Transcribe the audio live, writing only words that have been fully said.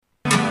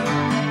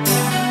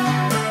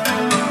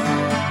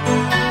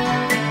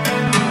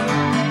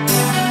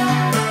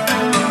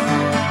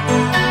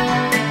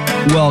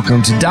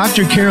Welcome to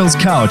Dr. Carol's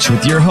Couch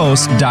with your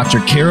host, Dr.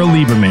 Carol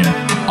Lieberman.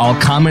 All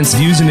comments,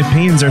 views, and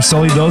opinions are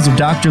solely those of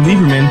Dr.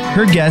 Lieberman,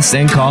 her guests,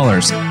 and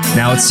callers.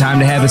 Now it's time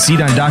to have a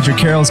seat on Dr.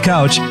 Carol's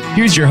Couch.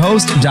 Here's your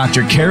host,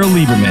 Dr. Carol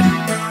Lieberman.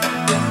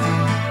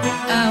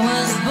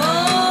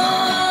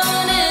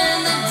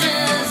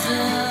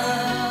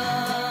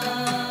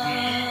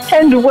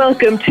 And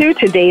welcome to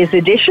today's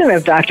edition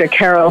of Dr.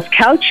 Carol's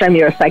Couch. I'm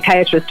your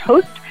psychiatrist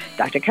host,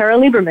 Dr.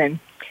 Carol Lieberman.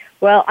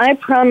 Well, I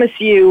promise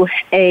you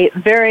a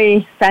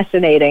very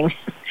fascinating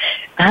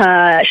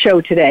show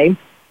today.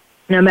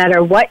 No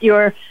matter what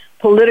your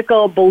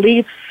political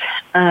beliefs,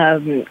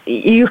 there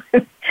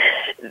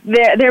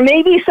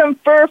may be some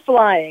fur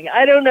flying.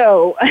 I don't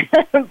know,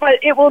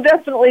 but it will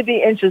definitely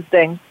be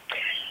interesting.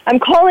 I'm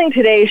calling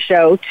today's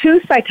show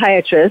Two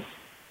Psychiatrists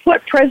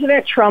Put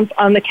President Trump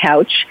on the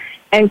Couch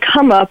and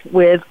Come Up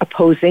with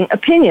Opposing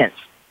Opinions.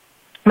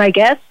 My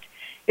guest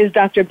is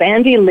Dr.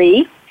 Bandy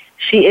Lee.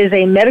 She is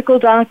a medical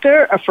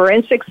doctor, a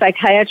forensic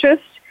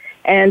psychiatrist,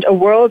 and a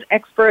world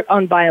expert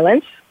on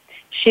violence.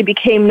 She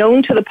became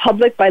known to the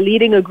public by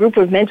leading a group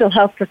of mental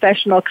health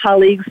professional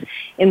colleagues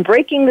in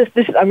breaking this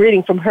I'm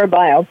reading from her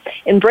bio,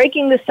 in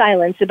breaking the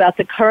silence about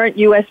the current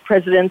U.S.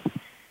 president's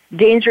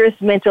dangerous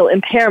mental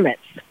impairments.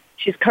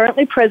 She's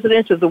currently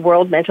president of the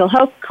World Mental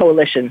Health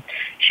Coalition.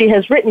 She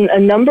has written a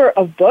number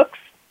of books.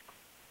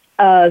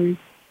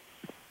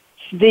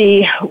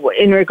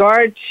 In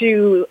regard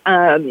to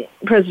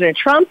President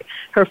Trump,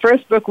 her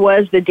first book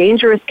was The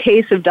Dangerous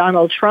Case of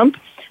Donald Trump.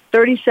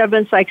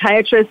 37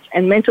 psychiatrists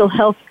and mental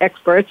health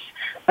experts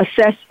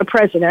assess a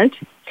president.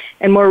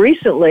 And more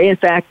recently, in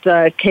fact,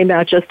 came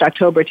out just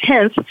October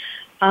 10th,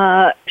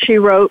 she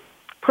wrote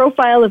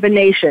Profile of a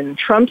Nation,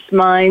 Trump's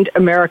Mind,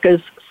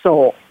 America's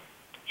Soul.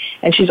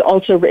 And she's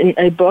also written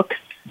a book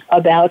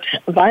about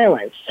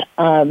violence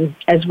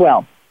as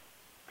well.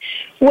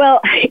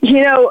 Well,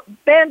 you know,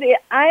 Bandy,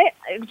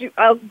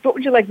 what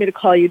would you like me to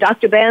call you?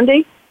 Dr.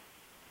 Bandy?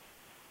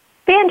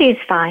 Bandy's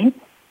fine.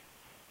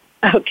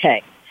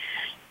 Okay.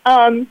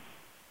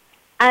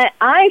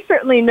 I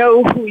certainly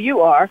know who you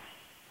are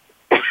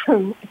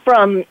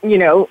from,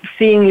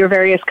 seeing your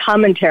various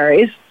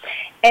commentaries,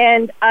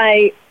 and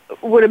I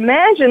would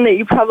imagine that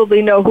you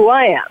probably know who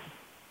I am.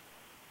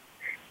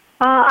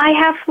 I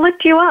have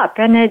looked you up,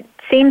 and it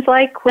seems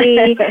like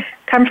we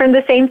come from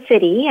the same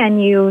city,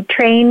 and you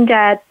trained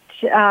at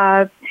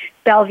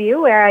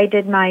Bellevue, where I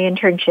did my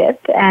internship,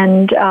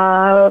 and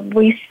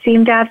we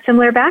seem to have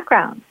similar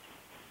backgrounds.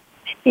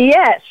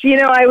 Yes,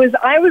 I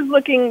was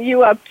looking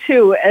you up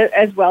too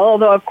as well,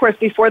 although of course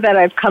before that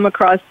I've come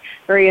across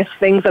various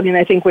things. I mean,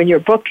 I think when your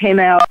book came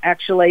out,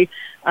 actually,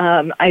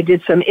 I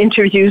did some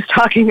interviews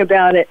talking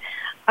about it,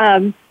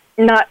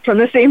 not from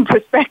the same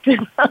perspective,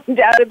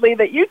 undoubtedly,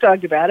 that you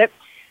talked about it.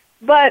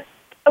 But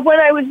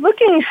when I was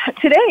looking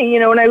today,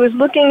 when I was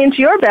looking into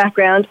your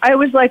background, I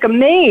was like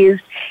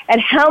amazed at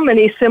how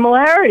many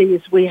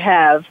similarities we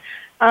have.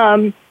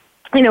 As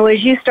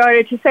you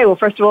started to say, well,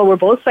 first of all, we're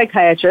both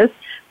psychiatrists.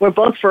 We're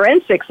both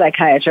forensic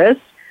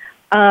psychiatrists.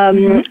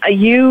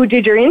 You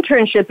did your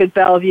internship at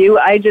Bellevue.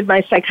 I did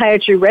my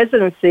psychiatry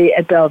residency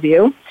at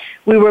Bellevue.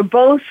 We were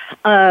both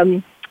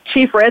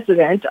chief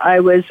resident. I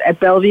was at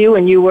Bellevue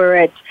and you were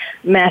at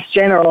Mass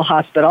General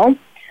Hospital.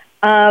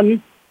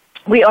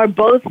 We are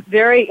both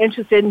very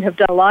interested and have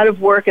done a lot of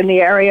work in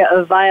the area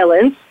of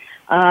violence.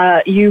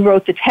 You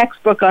wrote the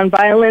textbook on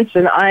violence,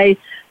 and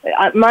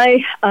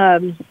my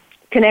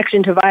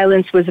connection to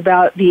violence was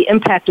about the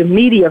impact of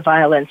media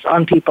violence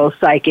on people's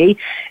psyche,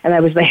 and I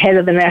was the head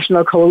of the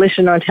National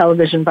Coalition on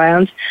Television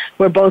Violence.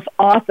 We're both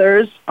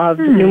authors of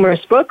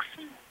numerous books.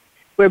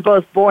 We're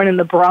both born in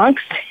the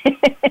Bronx.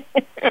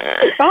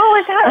 Oh,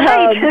 is that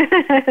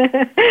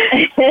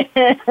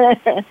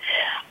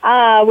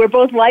right? We're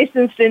both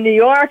licensed in New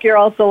York. You're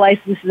also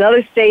licensed in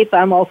other states.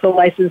 I'm also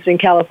licensed in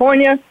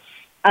California.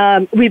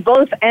 We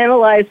both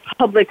analyze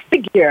public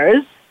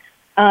figures,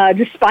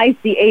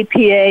 despite the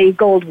APA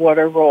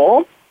Goldwater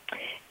rule.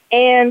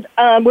 And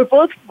we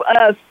both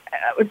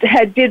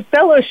did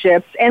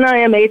fellowships,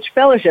 NIMH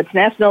fellowships,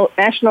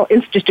 National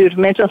Institute of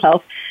Mental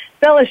Health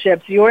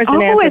fellowships. Yours in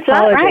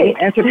anthropology.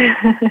 Is that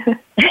right?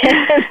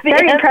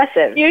 Very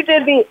impressive. You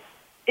did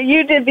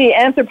the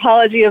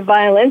anthropology of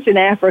violence in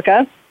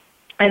Africa,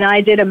 and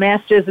I did a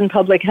master's in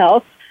public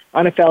health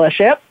on a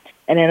fellowship,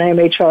 an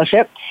NIMH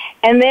fellowship.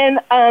 And then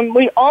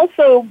we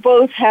also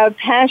both have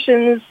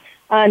passions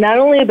not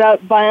only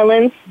about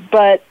violence,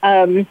 but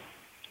that's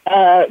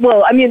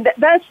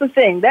the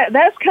thing.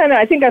 That's kind of,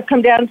 I think I've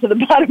come down to the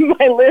bottom of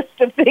my list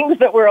of things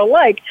that we're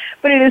alike,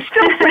 but it is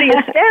still pretty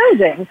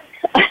astounding.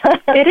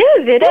 It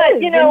is,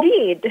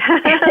 indeed.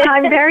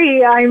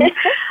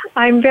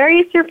 I'm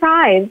very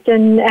surprised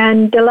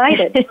and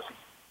delighted.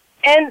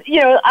 And,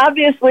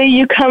 obviously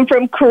you come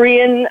from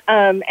Korean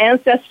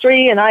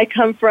ancestry, and I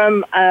come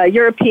from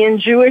European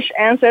Jewish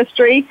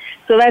ancestry,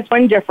 so that's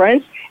one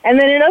difference. And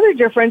then another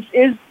difference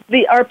is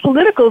our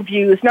political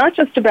views, not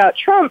just about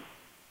Trump,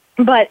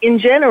 but in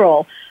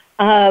general.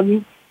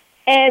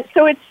 And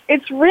so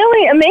it's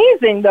really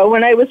amazing, though,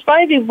 when I was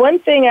finding one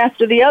thing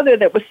after the other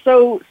that was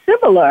so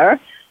similar,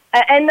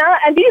 and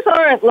these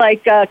aren't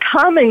like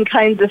common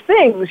kinds of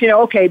things.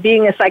 Okay,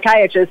 being a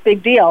psychiatrist,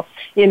 big deal.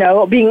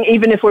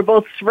 Even if we're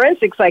both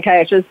forensic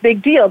psychiatrists,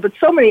 big deal. But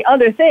so many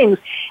other things,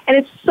 and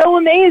it's so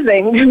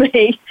amazing to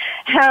me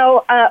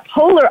how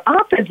polar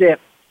opposite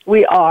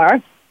we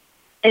are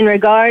in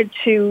regard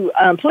to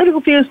political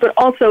views, but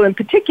also in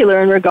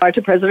particular in regard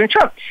to President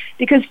Trump,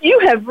 because you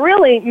have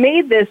really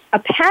made this a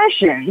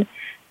passion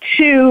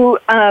to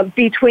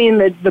between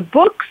the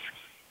books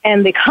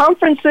and the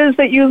conferences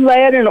that you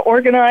led and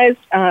organized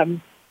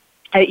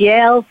at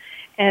Yale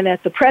and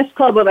at the press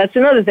club. Well, that's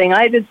another thing.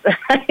 I did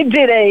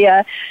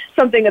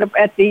something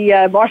at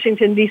the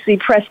Washington D.C.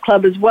 Press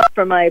Club as well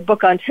for my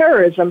book on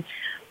terrorism.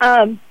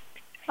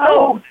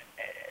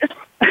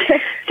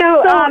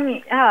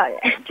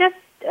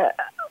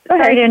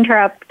 Sorry to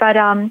interrupt, but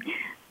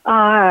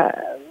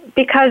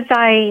because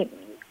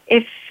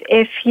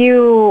if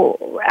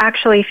you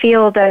actually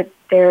feel that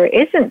there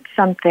isn't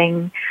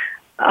something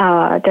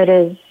that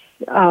is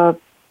a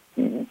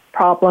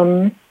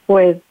problem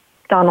with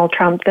Donald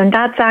Trump, then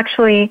that's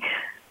actually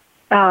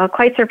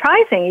quite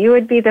surprising. You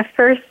would be the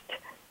first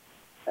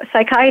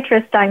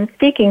psychiatrist I'm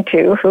speaking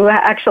to who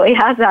actually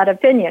has that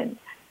opinion.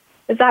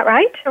 Is that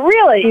right?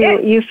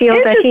 Really? You feel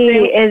that he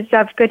is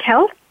of good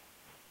health?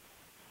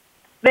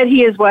 That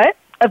he is what?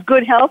 Of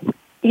good health?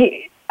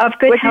 Of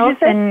good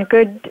health and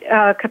good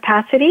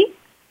capacity?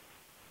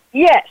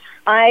 Yes.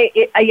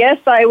 Yes,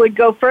 I would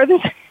go further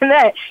than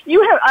that.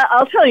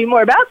 I'll tell you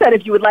more about that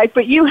if you would like,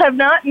 but you have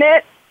not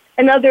met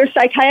another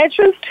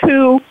psychiatrist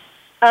who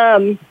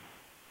has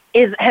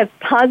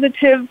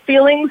positive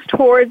feelings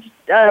towards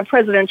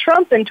President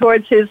Trump and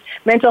towards his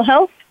mental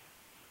health?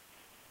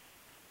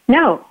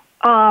 No.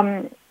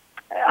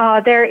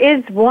 There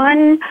is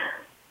one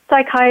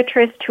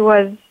psychiatrist who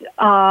was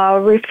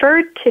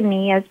referred to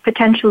me as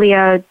potentially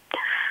an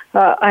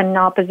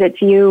opposite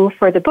view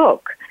for the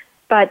book.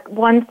 But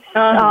once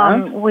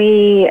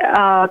we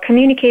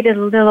communicated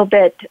a little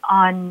bit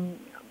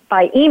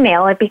by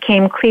email, it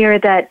became clear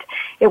that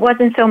it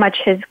wasn't so much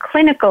his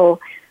clinical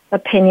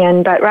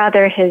opinion, but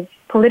rather his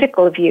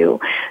political view.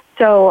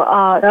 So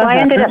I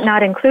ended up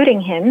not including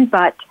him,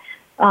 but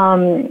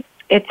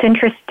it's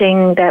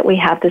interesting that we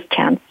have this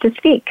chance to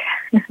speak.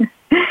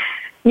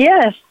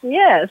 Yes.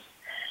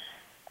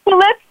 Well,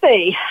 let's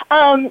see.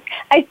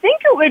 I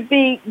think it would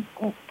be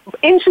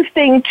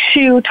interesting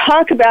to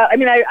talk about,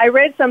 I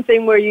read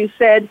something where you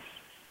said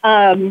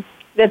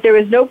that there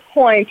was no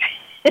point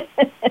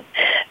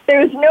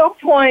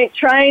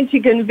trying to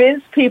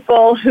convince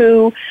people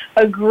who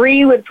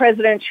agree with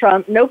President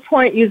Trump, no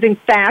point using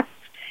facts,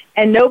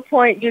 and no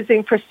point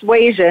using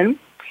persuasion.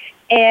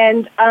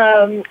 And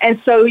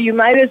so you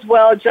might as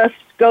well just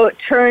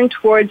turn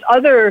towards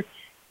other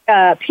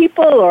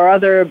people or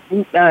other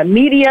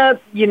media,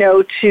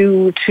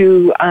 to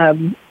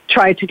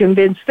try to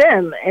convince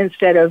them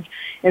instead of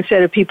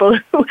people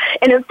who.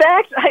 And in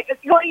fact,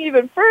 going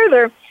even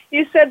further,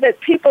 you said that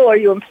people, or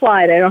you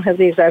implied, I don't have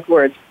the exact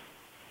words,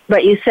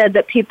 but you said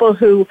that people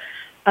who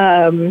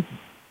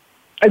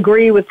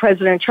agree with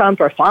President Trump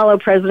or follow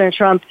President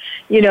Trump,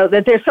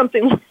 that there's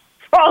something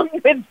wrong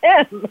with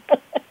them.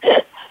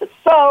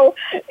 So,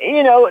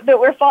 that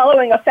we're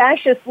following a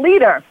fascist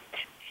leader.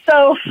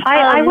 So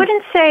I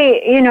wouldn't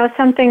say,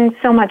 something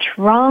so much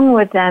wrong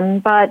with them,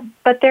 but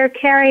they're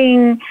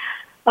carrying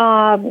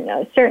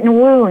certain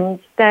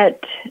wounds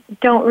that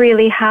don't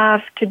really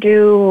have to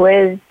do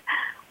with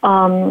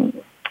a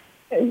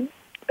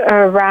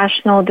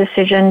rational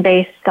decision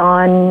based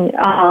on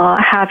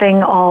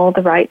having all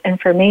the right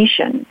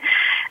information.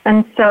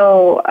 And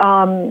so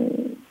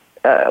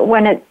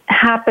when it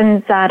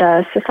happens at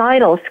a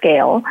societal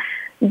scale,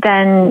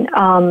 then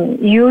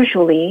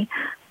usually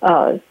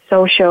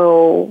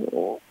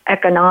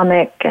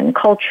socio-economic and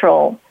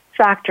cultural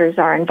factors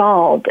are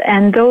involved,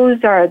 and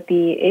those are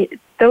the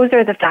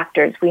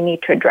factors we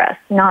need to address,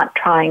 not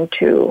trying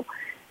to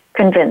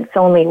convince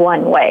only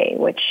one way,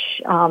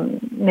 which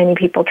many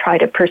people try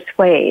to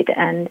persuade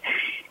and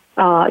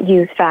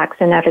use facts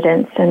and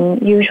evidence,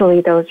 and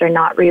usually those are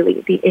not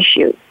really the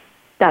issues.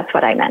 That's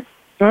what I meant.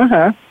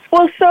 Uh-huh.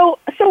 Well, so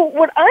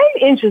what I'm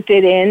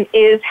interested in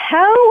is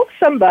how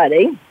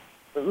somebody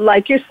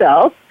like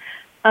yourself,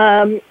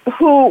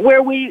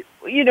 where we're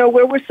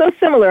so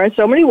similar in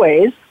so many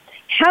ways,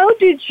 how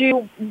did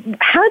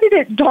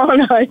it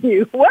dawn on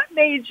you? What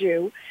made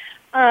you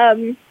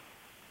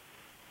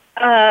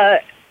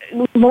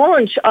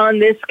launch on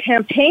this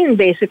campaign,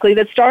 basically,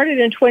 that started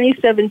in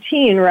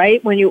 2017,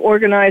 right, when you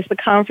organized the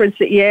conference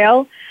at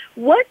Yale?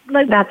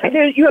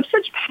 You have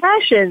such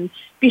passion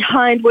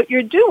behind what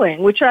you're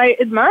doing, which I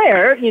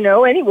admire,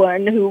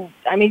 anyone who,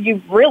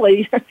 you've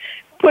really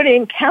put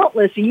in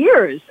countless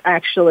years,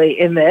 actually,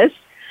 in this.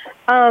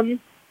 I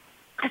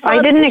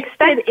didn't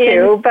expect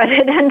to, but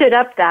it ended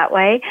up that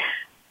way.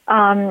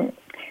 So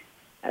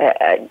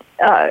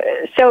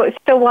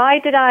why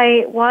did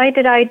I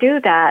do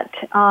that?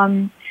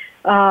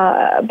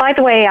 By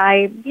the way,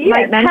 I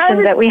might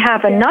mention that we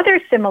have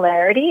another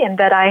similarity in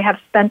that I have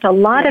spent a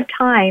lot of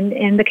time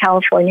in the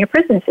California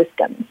prison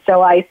system.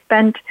 So I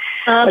spent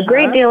a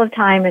great deal of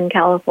time in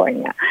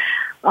California.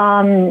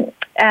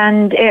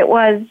 And it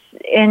was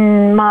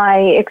in my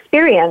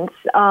experience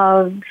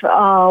of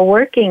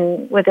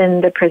working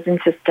within the prison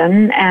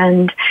system,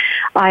 and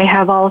I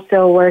have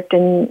also worked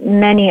in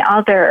many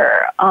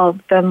other of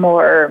the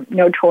more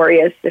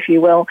notorious, if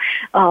you will,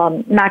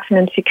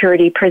 maximum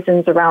security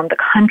prisons around the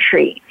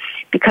country,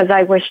 because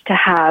I wish to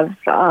have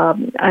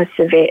a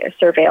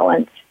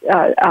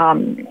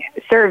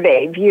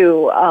survey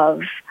view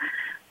of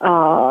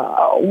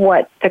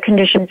what the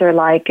conditions are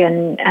like,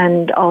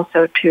 and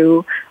also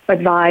to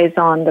advise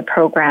on the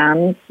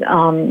programs.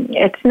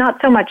 It's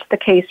not so much the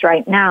case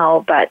right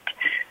now, but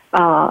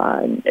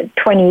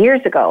 20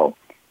 years ago,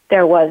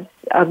 there was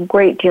a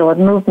great deal of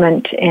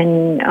movement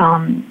in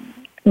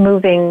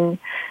moving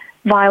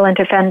violent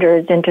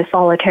offenders into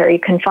solitary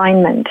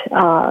confinement.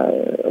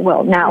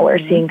 Well, now we're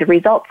seeing the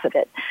results of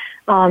it.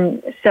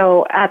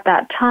 So at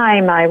that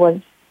time, I was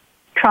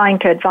trying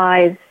to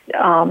advise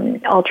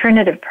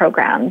alternative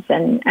programs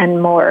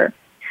and more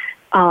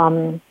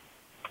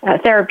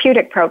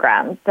therapeutic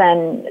programs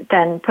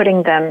than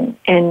putting them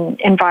in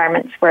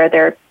environments where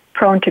they're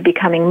prone to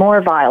becoming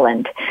more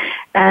violent.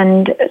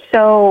 And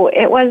so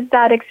it was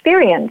that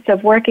experience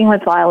of working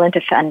with violent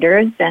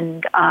offenders,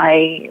 and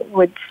I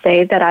would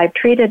say that I've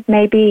treated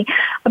maybe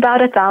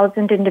about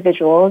 1,000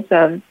 individuals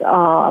of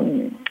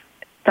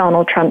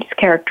Donald Trump's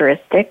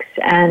characteristics,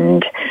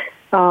 and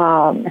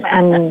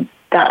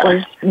that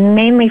was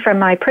mainly from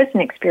my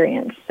prison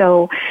experience.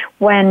 So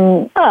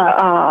when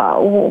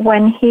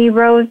he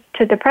rose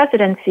to the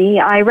presidency,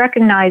 I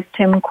recognized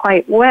him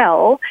quite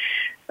well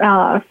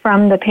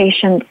from the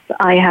patients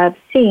I have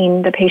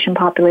seen, the patient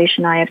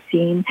population I have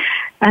seen.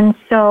 And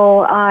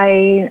so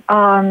I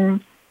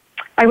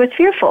was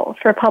fearful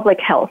for public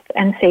health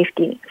and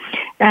safety.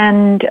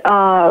 And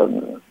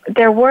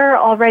there were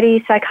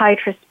already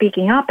psychiatrists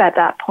speaking up at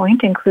that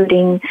point,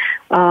 including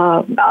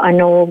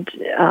an old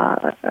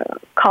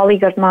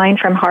colleague of mine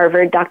from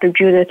Harvard, Dr.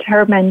 Judith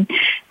Herman,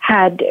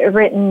 had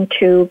written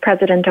to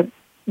President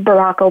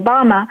Barack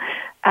Obama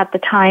at the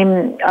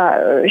time,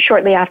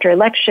 shortly after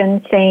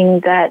election, saying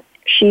that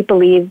she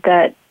believed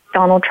that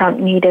Donald Trump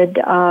needed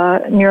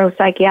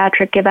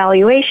neuropsychiatric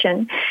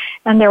evaluation,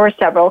 and there were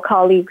several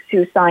colleagues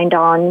who signed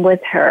on with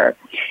her.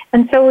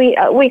 And so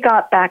we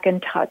got back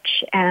in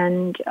touch,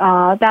 and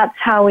that's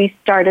how we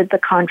started the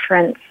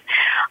conference.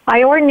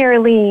 I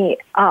ordinarily,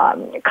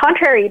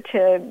 contrary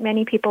to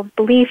many people's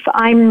belief,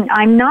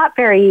 I'm not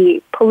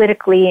very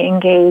politically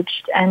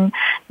engaged and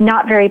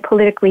not very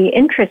politically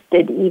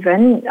interested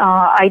even.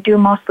 I do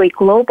mostly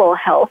global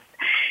health.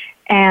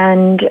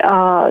 And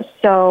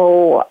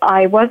so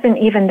I wasn't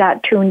even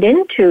that tuned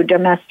into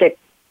domestic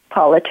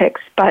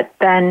politics, but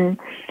then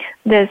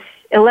this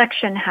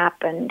election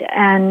happened,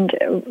 and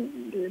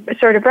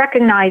sort of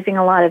recognizing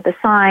a lot of the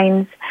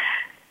signs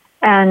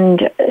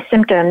and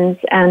symptoms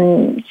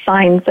and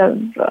signs of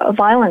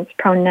violence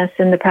proneness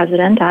in the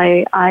president,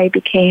 I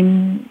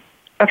became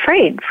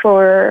afraid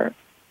for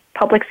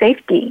public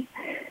safety.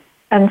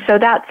 And so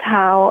that's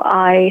how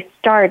I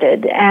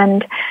started.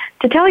 And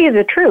to tell you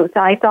the truth,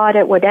 I thought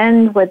it would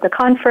end with the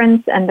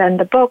conference and then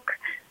the book,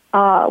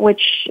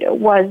 which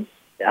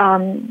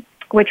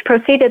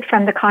proceeded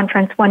from the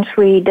conference once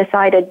we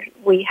decided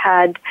we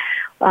had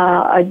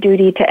a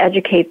duty to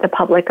educate the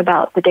public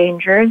about the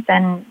dangers.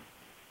 And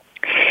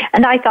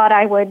I thought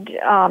I would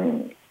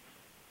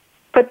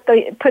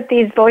put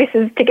these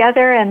voices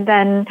together and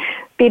then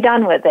be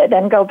done with it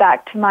and go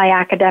back to my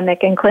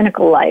academic and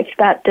clinical life.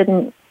 That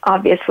didn't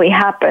obviously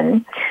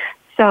happen.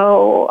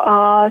 So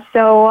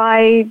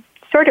I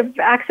sort of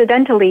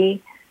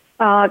accidentally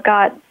was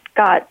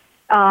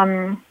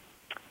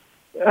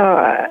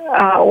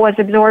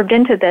absorbed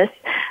into this.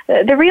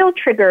 The real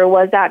trigger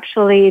was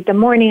actually the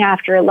morning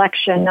after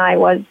election. I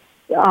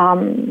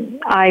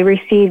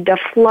received a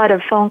flood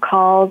of phone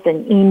calls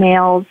and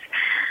emails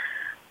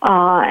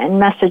and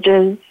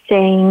messages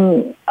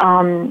saying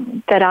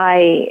that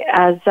I,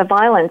 as a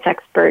violence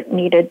expert,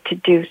 needed to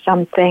do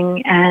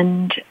something.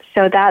 And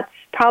so that's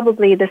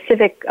probably the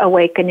civic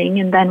awakening.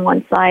 And then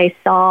once I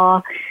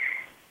saw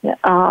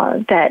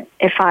that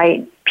if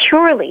I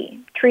purely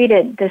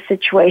treated the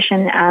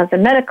situation as a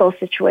medical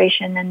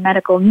situation and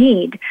medical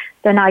need,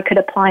 then I could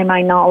apply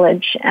my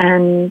knowledge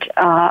and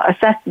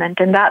assessment.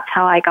 And that's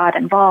how I got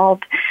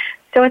involved.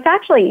 So it's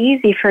actually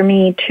easy for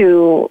me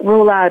to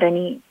rule out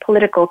any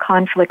political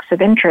conflicts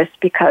of interest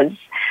because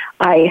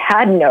I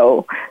had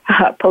no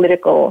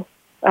political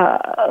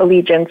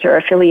allegiance or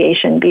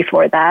affiliation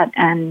before that,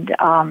 and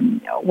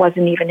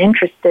wasn't even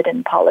interested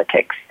in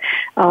politics.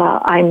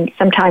 I'm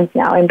sometimes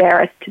now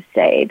embarrassed to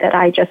say that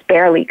I just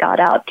barely got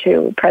out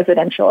to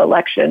presidential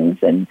elections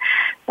and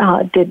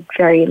did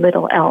very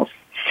little else.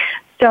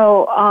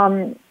 So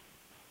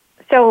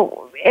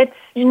it's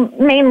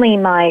mainly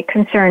my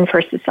concern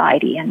for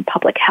society and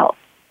public health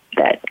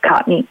that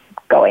got me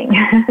going.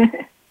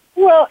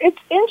 Well, it's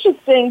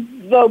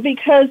interesting, though,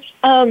 because,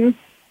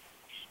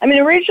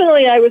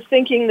 originally I was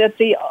thinking that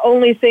the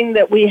only thing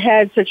that we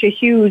had such a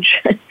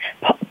huge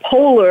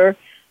polar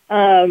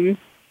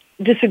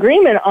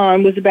disagreement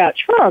on was about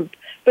Trump.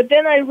 But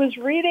then I was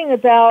reading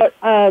about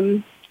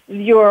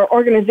your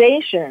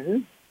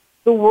organization,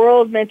 the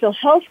World Mental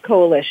Health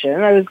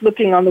Coalition. I was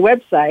looking on the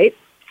website,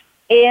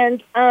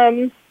 and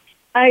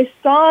I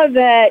saw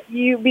that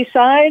you,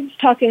 besides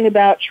talking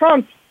about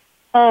Trump,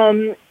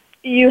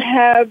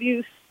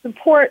 you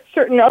support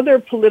certain other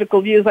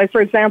political views. Like,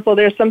 for example,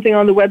 there's something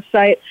on the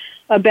website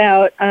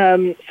about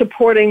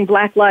supporting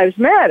Black Lives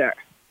Matter.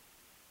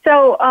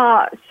 So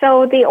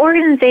the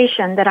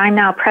organization that I'm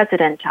now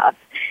president of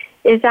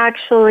is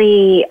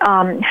actually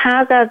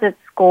has as its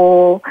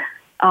goal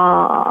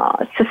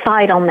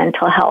societal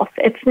mental health.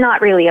 It's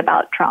not really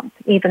about Trump,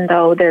 even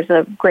though there's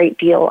a great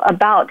deal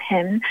about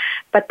him,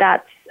 but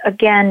that's,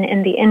 again,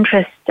 in the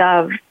interest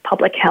of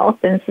public health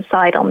and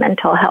societal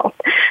mental health.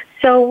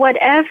 So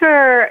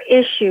whatever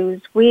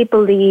issues we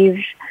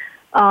believe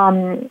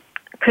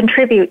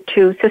contribute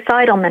to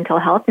societal mental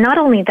health, not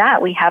only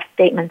that, we have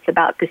statements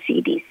about the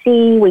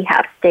CDC, we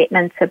have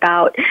statements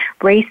about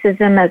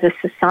racism as a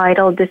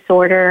societal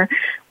disorder,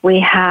 we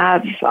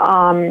have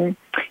a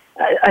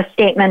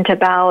statement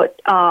about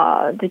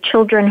the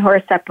children who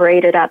are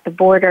separated at the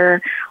border.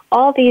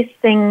 All these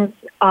things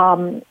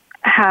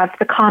have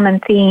the common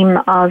theme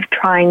of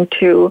trying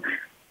to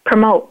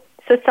promote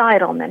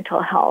societal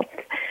mental health.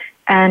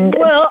 And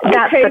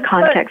that's the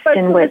context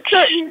in which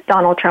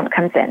Donald Trump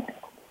comes in.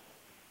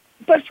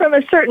 But from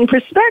a certain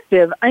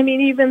perspective,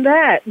 even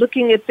that,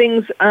 looking at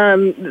things,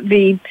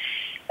 the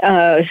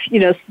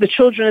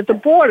children at the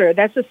border,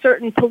 that's a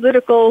certain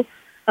political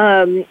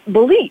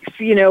belief,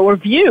 or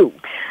view.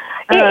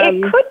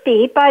 It could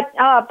be, but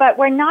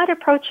we're not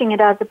approaching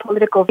it as a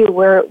political view.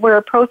 We're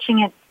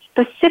approaching it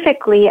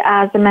specifically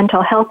as a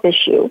mental health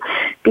issue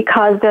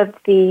because of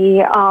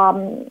the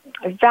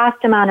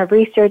vast amount of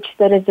research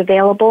that is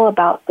available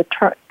about the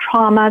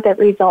trauma that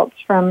results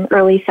from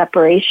early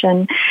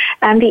separation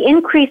and the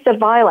increase of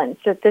violence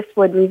that this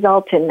would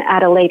result in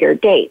at a later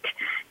date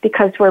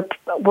because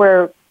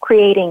we're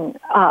creating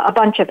a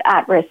bunch of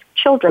at-risk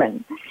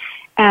children.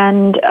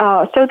 And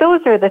so those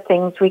are the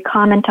things we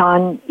comment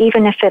on,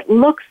 even if it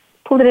looks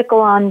political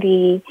on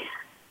the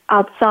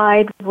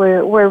outside.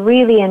 We're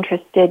really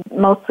interested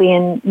mostly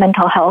in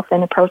mental health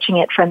and approaching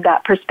it from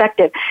that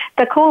perspective.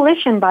 The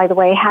coalition, by the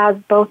way, has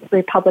both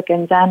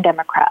Republicans and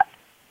Democrats.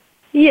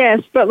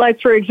 Yes, but like,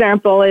 for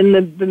example, in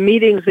the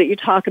meetings that you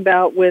talk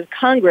about with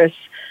Congress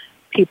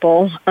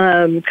people,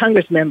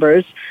 Congress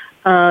members,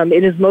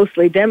 it is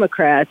mostly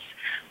Democrats.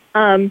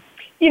 There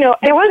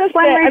was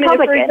one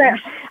Republican.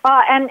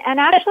 And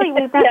actually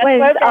we met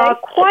with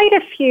quite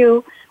a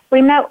few.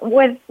 We met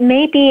with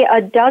maybe a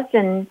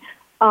dozen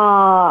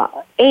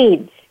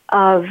aides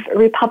of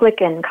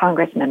Republican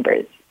Congress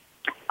members.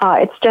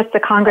 It's just the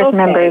Congress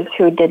members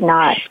who did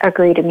not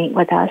agree to meet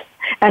with us.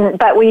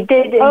 But we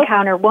did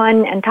encounter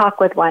one and talk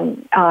with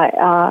one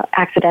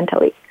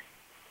accidentally.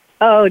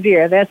 Oh,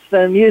 dear. That's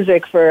the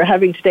music for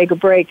having to take a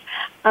break.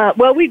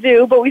 Well, we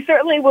do, but we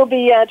certainly will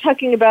be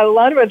talking about a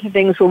lot of other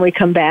things when we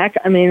come back.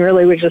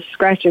 Really, we're just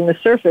scratching the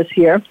surface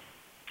here.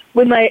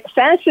 With my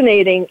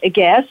fascinating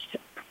guest,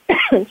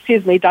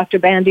 excuse me, Dr.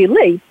 Bandy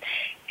Lee.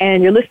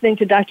 And you're listening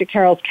to Dr.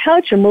 Carol's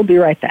Couch, and we'll be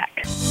right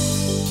back.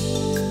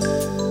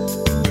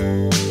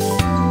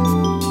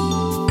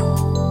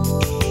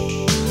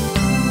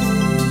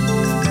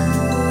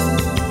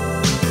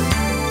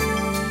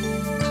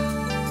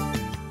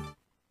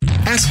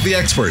 Ask the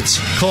experts.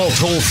 Call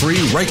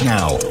toll-free right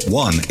now,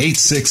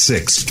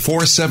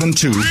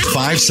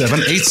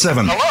 1-866-472-5787.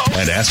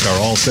 And ask our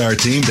All-Star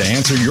team to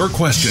answer your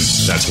question.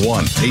 That's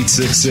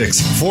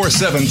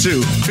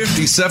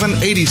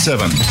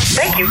 1-866-472-5787.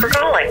 Thank you for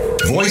calling.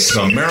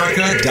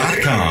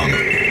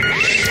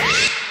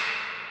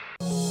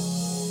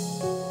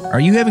 VoiceAmerica.com. Are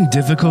you having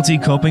difficulty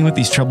coping with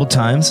these troubled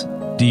times?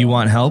 Do you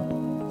want help?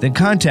 Then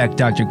contact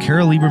Dr.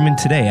 Carol Lieberman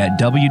today at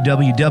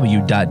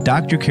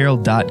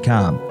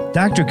www.drcarol.com.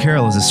 Dr.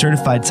 Carol is a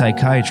certified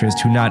psychiatrist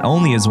who not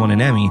only has won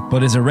an Emmy,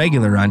 but is a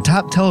regular on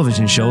top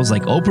television shows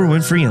like Oprah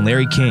Winfrey and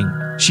Larry King.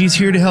 She's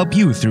here to help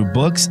you through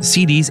books,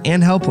 CDs,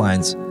 and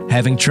helplines.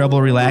 Having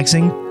trouble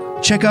relaxing?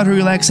 Check out her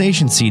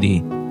relaxation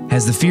CD.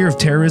 Has the fear of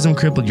terrorism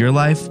crippled your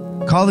life?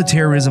 Call the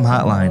Terrorism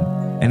Hotline.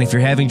 And if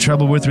you're having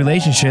trouble with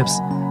relationships,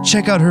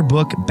 check out her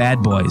book,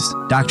 Bad Boys.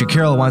 Dr.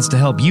 Carol wants to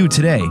help you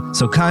today,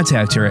 so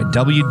contact her at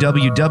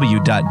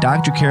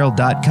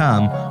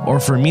www.drcarol.com or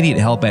for immediate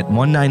help at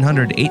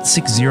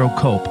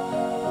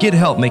 1-900-860-COPE. Get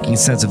help making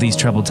sense of these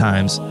troubled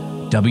times.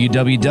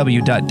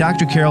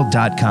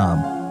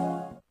 www.drcarol.com.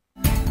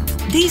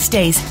 These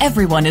days,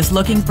 everyone is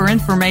looking for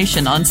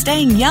information on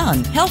staying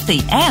young,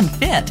 healthy, and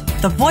fit.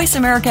 The Voice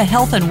America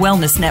Health and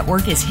Wellness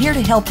Network is here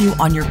to help you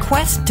on your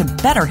quest to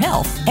better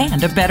health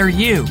and a better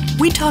you.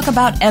 We talk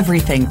about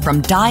everything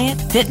from diet,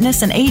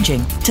 fitness, and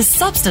aging to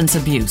substance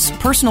abuse,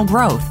 personal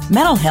growth,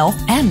 mental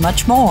health, and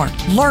much more.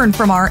 Learn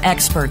from our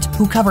experts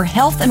who cover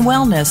health and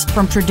wellness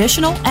from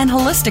traditional and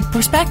holistic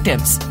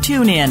perspectives.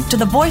 Tune in to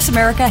the Voice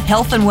America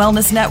Health and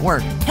Wellness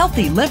Network.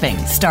 Healthy living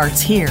starts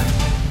here.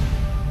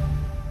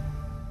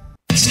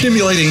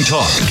 Stimulating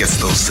talk gets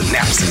those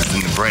synapses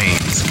in the brain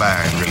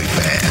firing really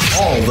fast.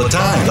 all the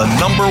time. The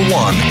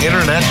 #1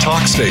 internet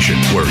talk station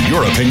where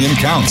your opinion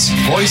counts.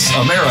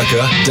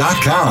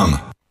 VoiceAmerica.com.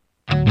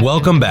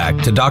 Welcome back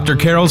to Dr.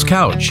 Carol's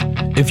Couch.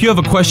 If you have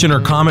a question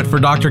or comment for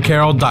Dr.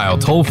 Carol, dial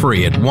toll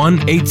free at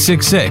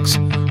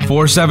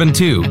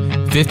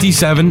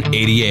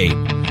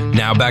 1-866-472-5788.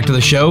 Now back to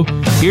the show.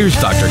 Here's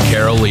Dr.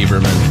 Carol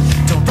Lieberman.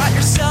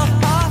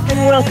 And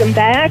welcome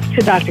back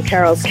to Dr.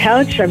 Carol's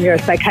Couch. I'm your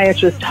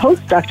psychiatrist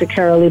host, Dr.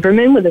 Carol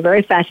Lieberman, with a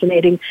very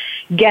fascinating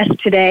guest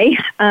today,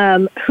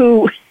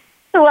 who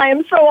I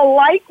am so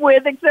alike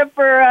with, except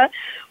for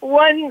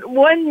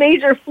one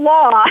major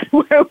flaw,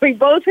 where we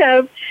both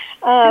have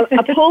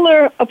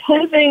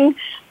opposing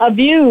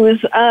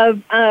views of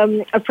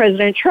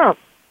President Trump.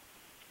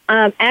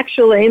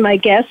 Actually, my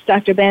guest,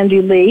 Dr.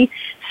 Bandy Lee,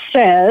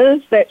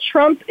 says that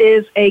Trump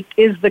is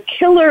the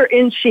killer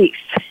in chief.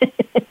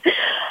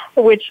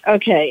 Which,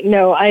 okay,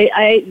 no,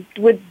 I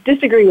would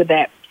disagree with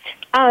that.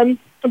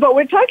 But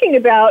we're talking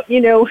about,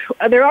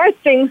 there are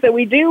things that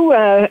we do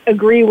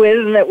agree with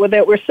and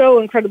that we're so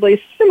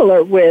incredibly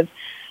similar with.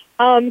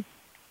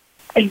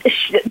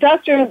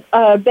 Dr.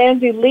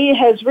 Bandy Lee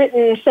has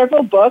written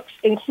several books,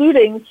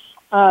 including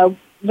the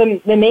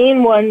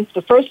main one,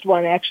 the first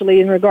one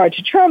actually in regard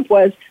to Trump,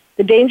 was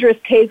The Dangerous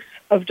Case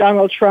of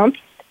Donald Trump.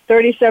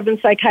 37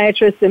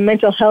 psychiatrists and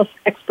mental health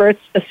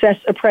experts assess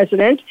a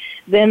president.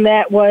 Then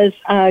that was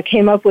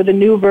came up with a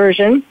new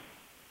version.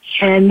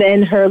 And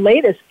then her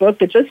latest book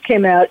that just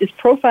came out is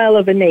Profile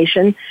of a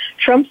Nation,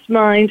 Trump's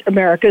Mind,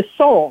 America's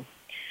Soul.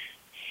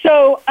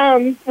 So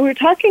we were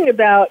talking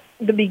about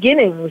the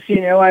beginnings.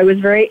 I was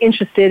very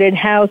interested in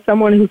how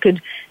someone who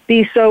could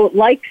be so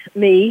like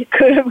me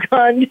could have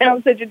gone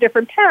down such a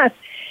different path.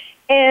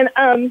 And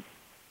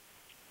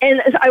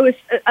as I was,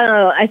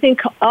 I think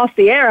off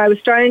the air, I was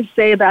starting to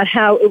say about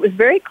how it was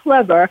very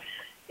clever.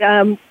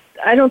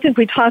 I don't think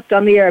we talked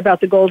on the air about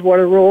the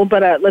Goldwater Rule,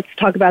 but let's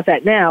talk about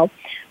that now.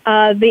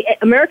 The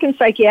American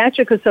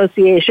Psychiatric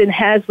Association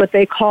has what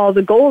they call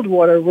the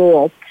Goldwater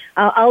Rule.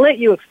 I'll let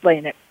you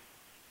explain it,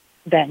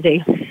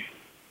 Bandy.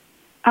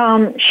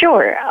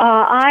 Sure.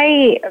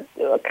 I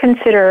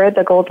consider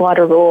the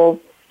Goldwater Rule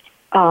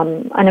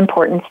an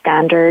important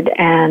standard,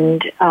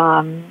 and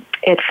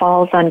it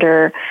falls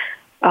under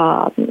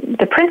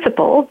the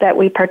principle that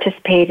we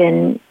participate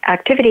in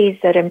activities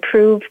that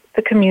improve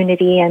the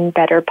community and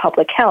better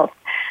public health.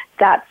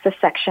 That's the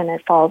section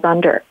it falls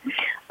under.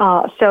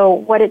 So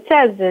what it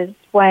says is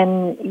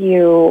when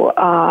you're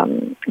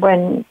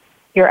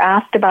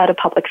asked about a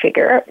public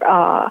figure,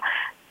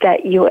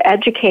 that you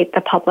educate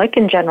the public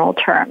in general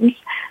terms,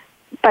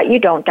 but you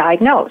don't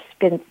diagnose,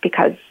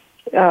 because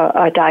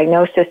a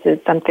diagnosis is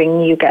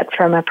something you get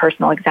from a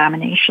personal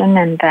examination,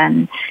 and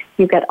then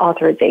you get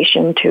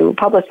authorization to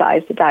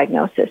publicize the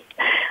diagnosis.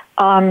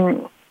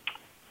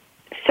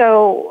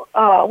 So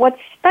what's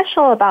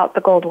special about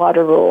the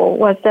Goldwater Rule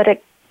was that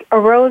it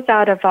arose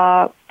out of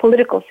a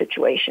political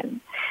situation,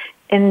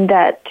 in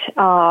that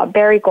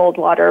Barry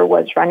Goldwater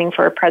was running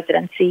for a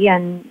presidency,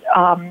 and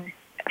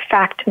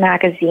Fact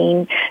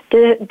Magazine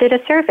did a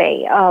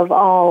survey of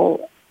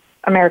all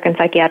American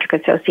Psychiatric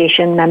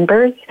Association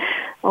members,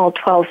 all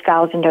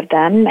 12,000 of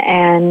them,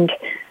 and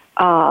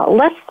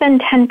less than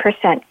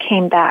 10%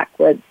 came back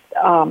with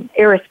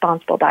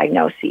irresponsible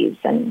diagnoses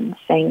and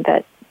saying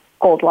that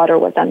Goldwater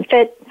was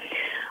unfit.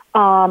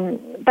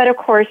 But of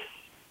course,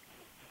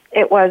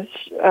 it was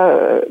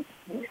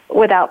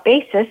without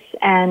basis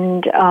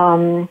and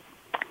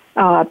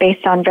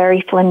based on very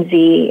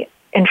flimsy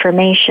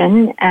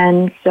information.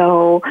 And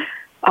so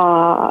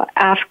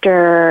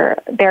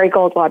after Barry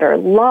Goldwater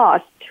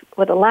lost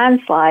with a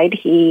landslide,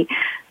 he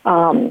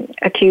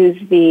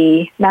accused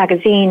the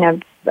magazine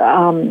of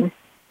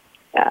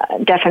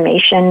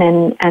defamation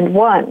and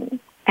won.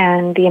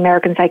 And the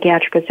American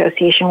Psychiatric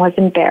Association was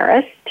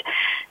embarrassed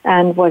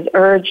and was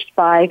urged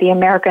by the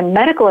American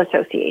Medical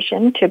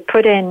Association to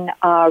put in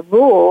a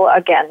rule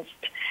against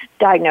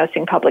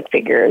diagnosing public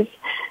figures.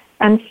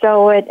 And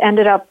so it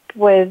ended up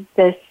with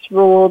this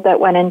rule that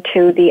went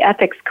into the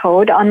ethics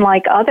code.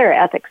 Unlike other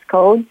ethics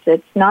codes,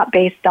 it's not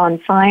based on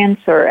science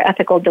or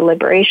ethical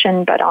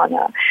deliberation, but on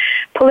a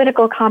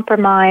political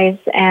compromise.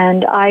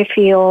 And I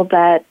feel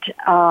that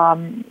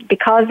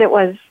because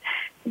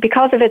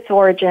of its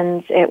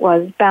origins, it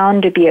was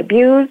bound to be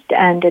abused,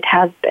 and it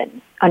has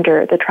been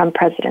under the Trump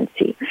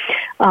presidency.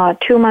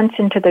 2 months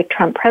into the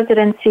Trump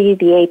presidency,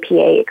 the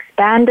APA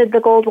expanded the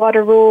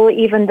Goldwater Rule,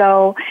 even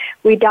though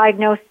we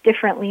diagnose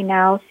differently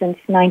now since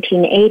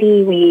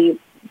 1980. We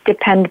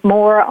depend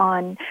more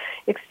on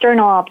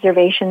external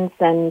observations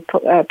than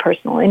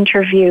personal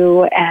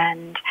interview,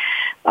 and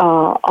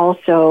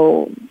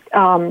also,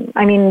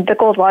 the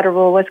Goldwater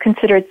Rule was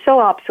considered so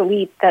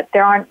obsolete that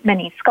there aren't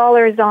many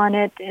scholars on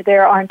it.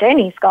 There aren't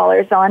any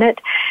scholars on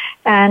it.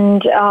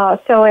 And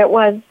so it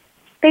was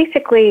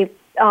basically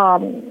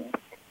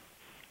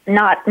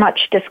not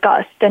much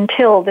discussed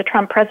until the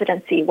Trump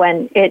presidency,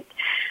 when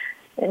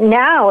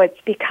now it's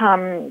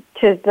become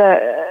to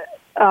the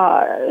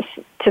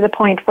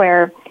point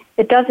where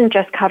it doesn't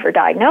just cover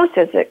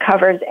diagnosis, it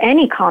covers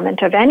any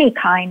comment of any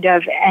kind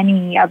of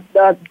any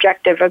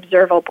objective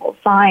observable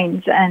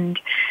signs. And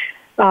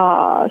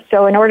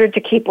so in order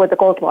to keep with the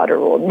Goldwater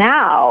Rule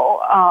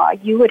now,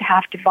 you would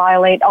have to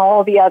violate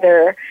all the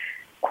other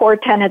core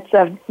tenets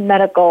of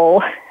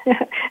medical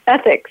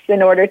ethics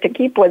in order to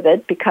keep with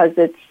it, because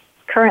it's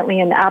currently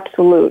an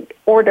absolute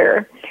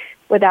order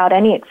without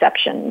any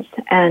exceptions.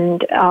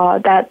 And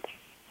that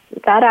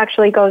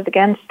actually goes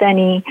against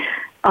any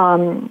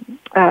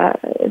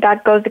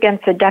that goes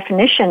against the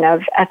definition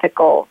of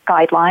ethical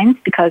guidelines,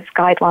 because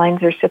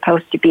guidelines are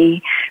supposed to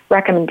be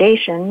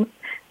recommendations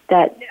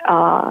that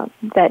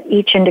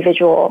each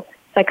individual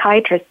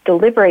psychiatrist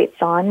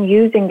deliberates on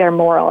using their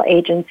moral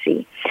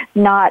agency,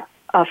 not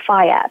a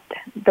fiat,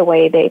 the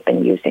way they've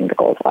been using the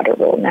Goldwater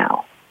Rule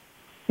now.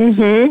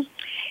 Mm-hmm.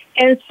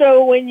 And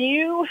so when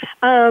you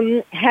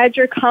had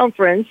your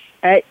conference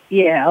at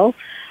Yale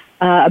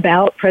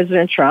about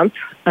President Trump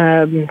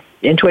in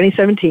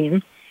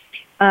 2017,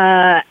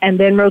 and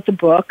then wrote the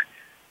book,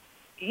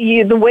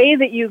 the way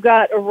that you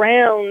got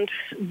around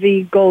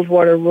the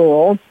Goldwater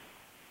Rule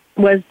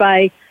was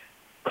by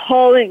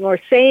calling or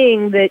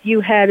saying that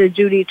you had a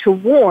duty to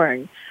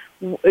warn,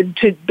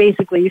 to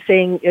basically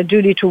saying a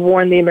duty to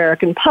warn the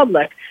American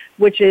public,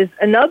 which is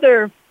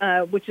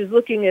which is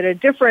looking at a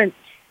different,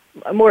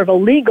 more of a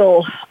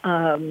legal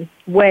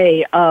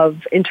way of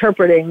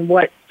interpreting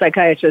what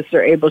psychiatrists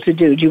are able to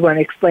do. Do you want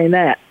to explain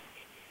that?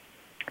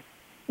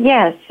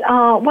 Yes.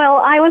 Well,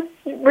 I was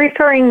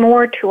referring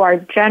more to our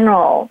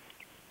general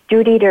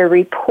duty to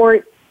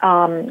report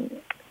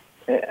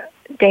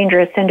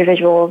dangerous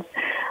individuals,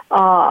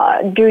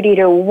 duty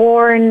to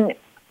warn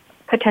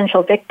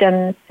potential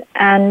victims,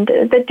 and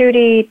the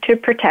duty to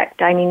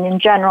protect. I mean, in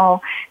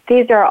general,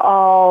 these are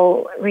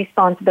all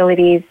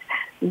responsibilities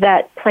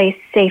that place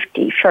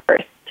safety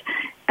first.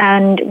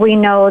 And we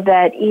know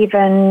that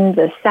even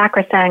the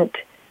sacrosanct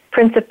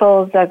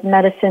principles of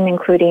medicine,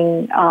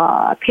 including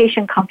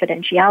patient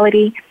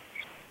confidentiality,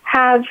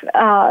 have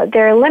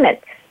their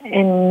limits,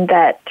 in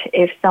that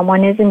if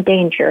someone is in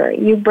danger,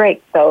 you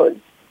break those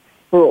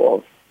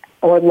rules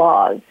or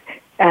laws,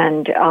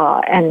 and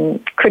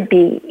could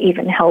be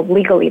even held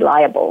legally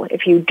liable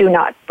if you do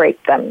not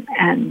break them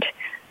and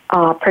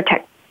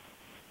protect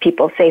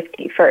people's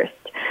safety first.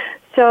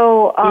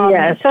 So,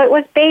 yes. So it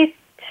was based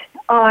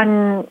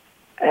on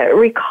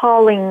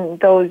recalling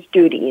those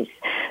duties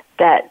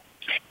that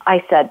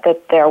I said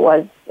that there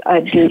was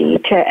a duty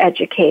to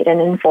educate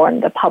and inform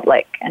the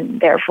public, and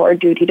therefore a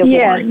duty to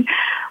warn.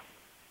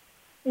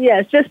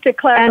 Yes, just to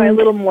clarify a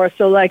little more.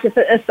 So, like, if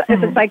a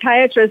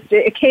psychiatrist,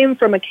 it came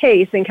from a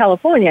case in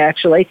California,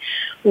 actually,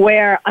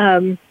 where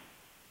a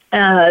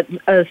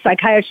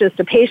psychiatrist,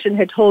 a patient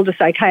had told a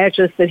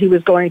psychiatrist that he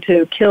was going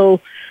to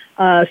kill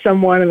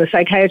someone, and the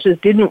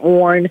psychiatrist didn't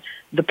warn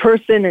the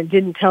person and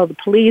didn't tell the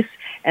police,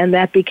 and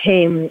that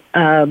became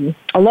a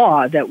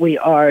law that we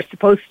are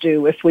supposed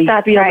to, if we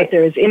feel that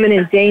there is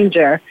imminent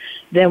danger,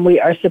 then we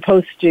are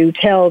supposed to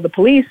tell the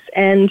police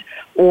and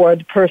or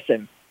the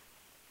person.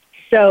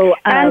 So,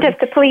 and if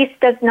the police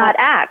does not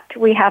act,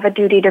 we have a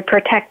duty to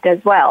protect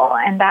as well,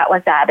 and that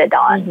was added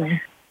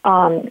on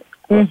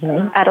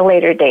at a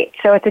later date.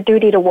 So it's a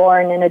duty to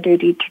warn and a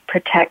duty to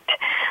protect.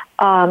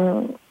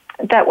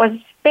 That was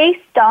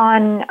based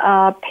on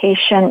a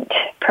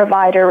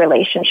patient-provider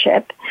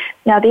relationship.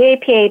 Now, the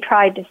APA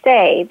tried to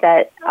say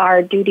that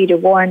our duty to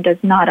warn does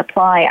not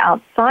apply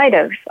outside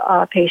of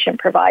a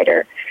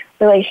patient-provider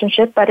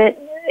relationship, but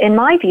in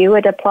my view,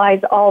 it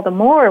applies all the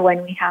more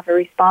when we have a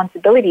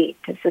responsibility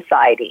to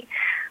society.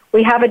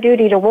 We have a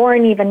duty to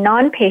warn even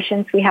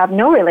non-patients we have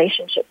no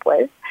relationship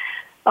with.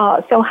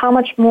 So how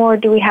much more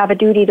do we have a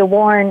duty to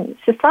warn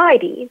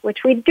society,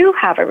 which we do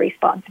have a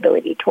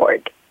responsibility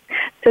toward?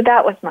 So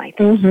that was my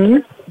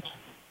thing.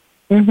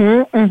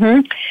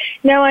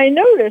 Now, I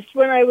noticed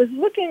when I was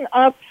looking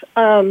up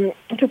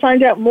to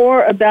find out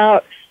more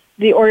about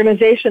the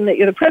organization that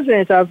you're the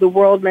president of, the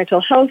World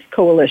Mental Health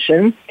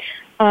Coalition,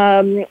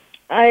 there's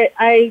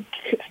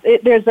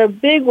a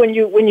big, when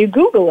you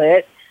Google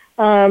it,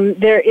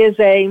 there is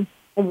a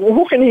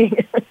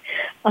warning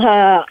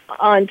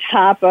on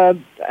top of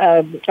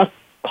a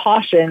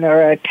caution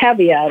or a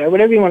caveat or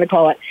whatever you want to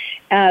call it,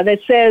 that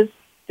says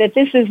that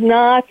this is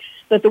not,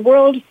 that the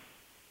World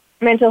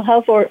Mental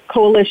Health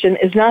Coalition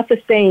is not the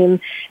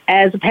same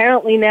as,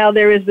 apparently now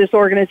there is this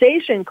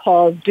organization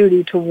called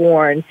Duty to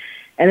Warn,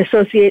 and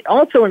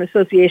also an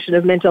association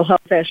of mental health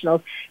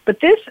professionals.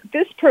 But this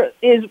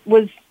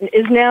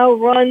is now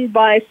run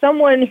by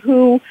someone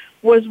who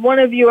was one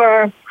of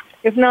your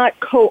if not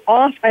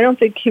co-author, I don't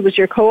think he was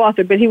your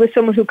co-author, but he was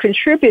someone who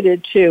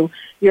contributed to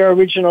your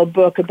original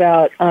book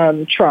about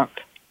Trump.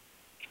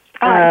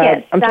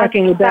 Yes, I'm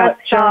talking about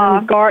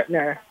John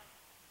Gartner.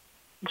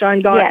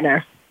 John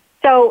Gartner.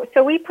 Yes.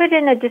 So we put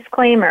in a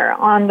disclaimer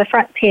on the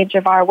front page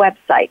of our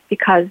website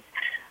because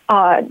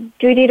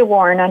Duty to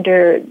Warn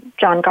under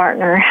John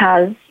Gartner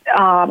has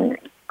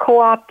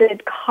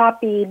co-opted,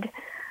 copied,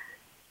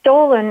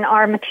 stolen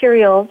our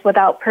materials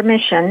without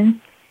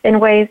permission in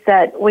ways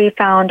that we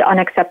found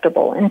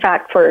unacceptable. In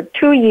fact, for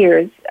 2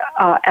 years,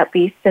 at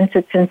least since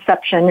its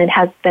inception, it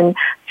has been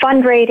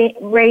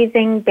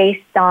fundraising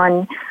based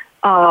on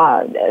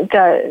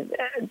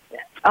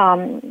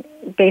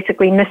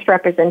basically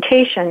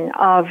misrepresentation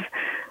of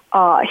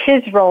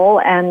his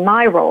role and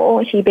my role.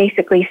 He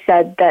basically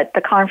said that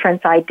the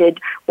conference I did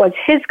was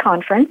his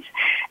conference,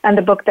 and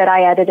the book that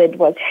I edited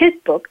was his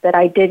book that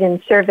I did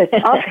in service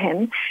of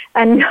him,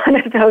 and none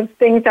of those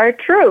things are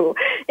true.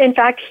 In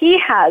fact, he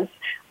has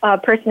a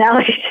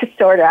personality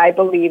disorder, I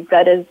believe,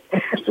 that is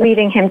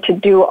leading him to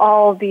do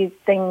all these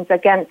things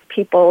against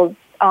people's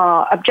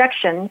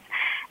objections.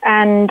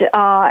 And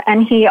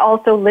he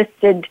also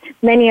listed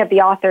many of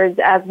the authors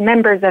as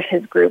members of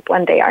his group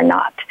when they are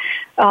not,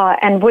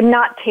 and would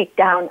not take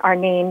down our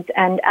names.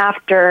 And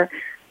after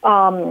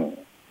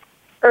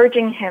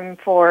urging him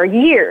for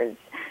years,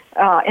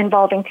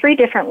 involving 3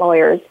 different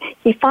lawyers,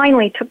 he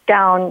finally took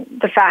down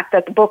the fact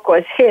that the book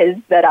was his,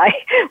 that I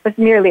was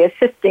merely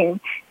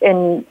assisting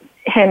in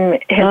his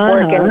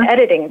work in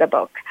editing the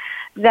book.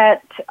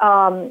 That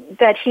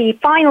he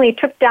finally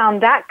took down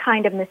that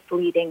kind of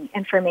misleading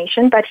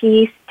information, but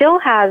he still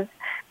has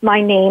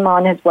my name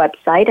on his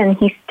website, and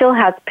he still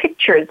has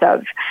pictures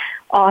of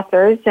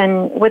authors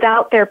and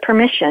without their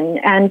permission,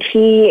 and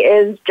he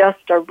is just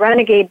a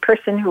renegade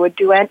person who would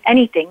do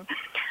anything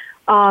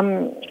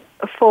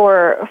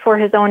for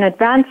his own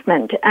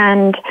advancement.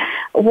 And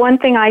one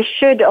thing I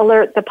should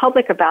alert the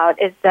public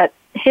about is that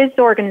his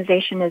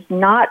organization is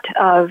not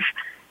of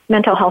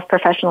mental health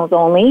professionals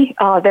only.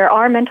 There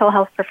are mental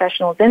health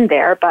professionals in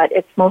there, but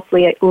it's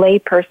mostly lay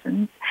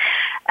persons.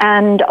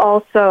 And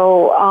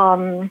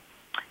also,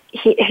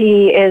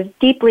 he is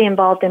deeply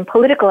involved in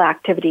political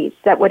activities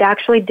that would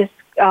actually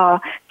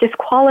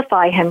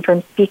disqualify him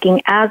from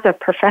speaking as a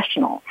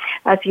professional.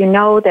 As you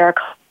know, there are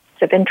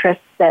conflicts of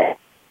interest that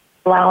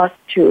allow us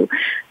to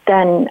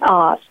then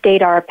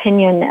state our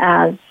opinion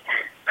as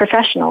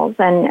professionals,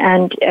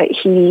 and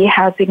he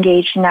has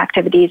engaged in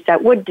activities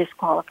that would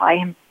disqualify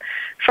him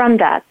from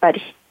that, but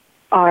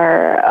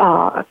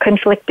are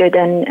conflicted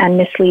and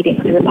misleading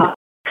to the public.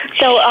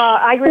 So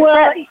I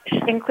regret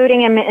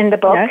including him in the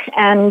book, yes.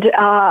 And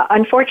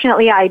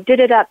unfortunately I did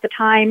it at the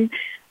time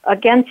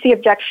against the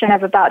objection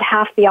of about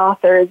half the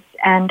authors,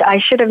 and I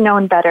should have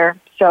known better,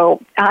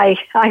 so I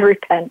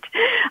repent.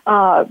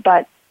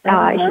 But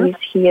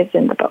he is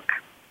in the book.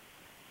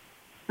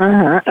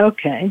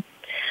 Okay.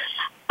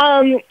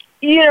 I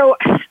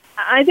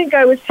think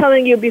I was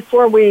telling you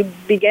before we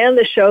began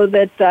the show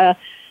that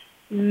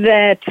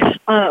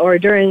or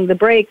during the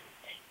break,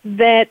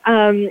 that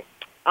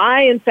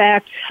I, in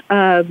fact,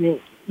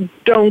 haven't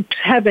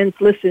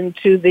listened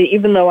to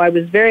even though I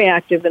was very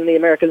active in the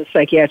American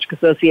Psychiatric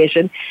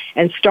Association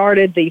and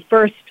started the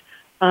first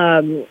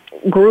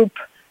group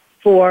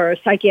for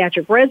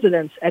psychiatric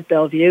residents at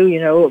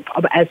Bellevue,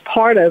 as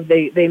part of,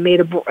 they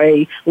made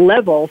a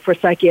level for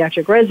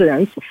psychiatric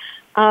residents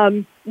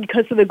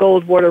because of the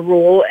Goldwater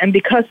rule and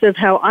because of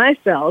how I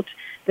felt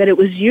that it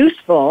was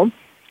useful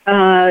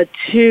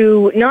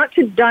to not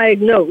to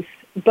diagnose,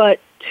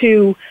 but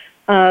to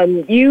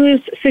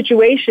use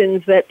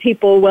situations that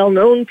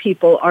well-known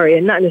people are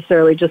in, not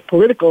necessarily just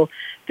political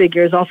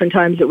figures.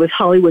 Oftentimes it was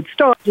Hollywood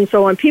stars and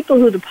so on, people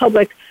who the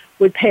public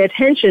would pay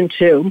attention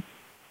to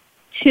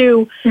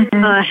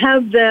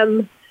have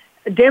them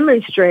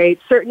demonstrate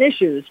certain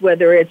issues,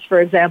 whether it's,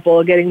 for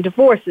example, getting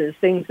divorces,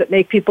 things that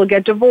make people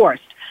get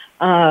divorced,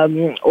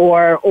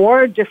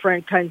 or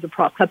different kinds of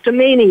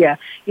kleptomania,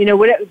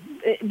 whatever,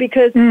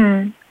 because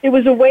it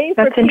was a way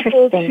for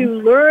people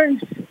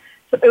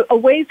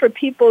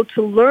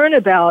to learn,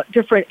 about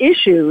different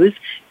issues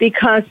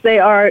because they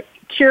are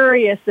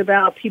curious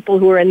about people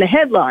who are in the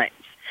headlines.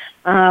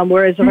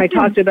 Whereas if I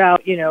talked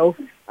about,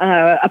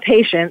 a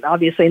patient,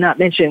 obviously not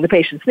mentioning the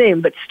patient's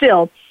name, but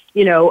still,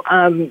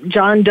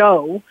 John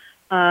Doe,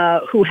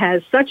 who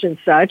has such and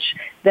such,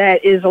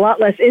 that is a lot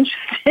less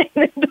interesting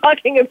than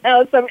talking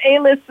about some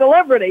A-list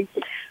celebrity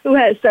who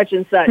has such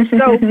and such.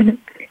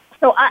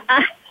 So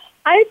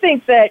I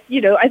think that,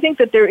 I think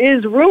that there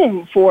is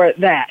room for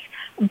that.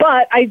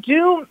 But I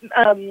do...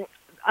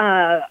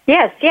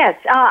 Yes.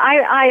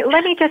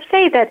 Let me just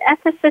say that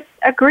ethicists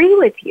agree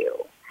with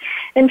you.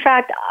 In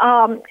fact,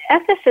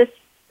 ethicists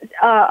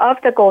of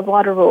the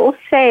Goldwater Rule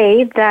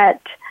say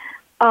that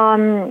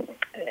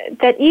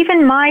that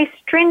even my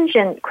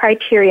stringent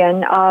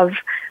criterion of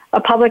a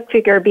public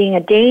figure being a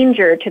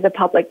danger to the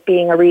public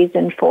being a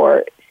reason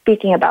for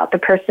speaking about the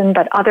person,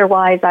 but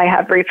otherwise I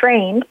have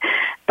refrained.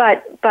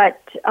 But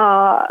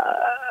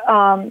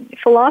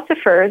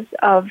philosophers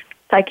of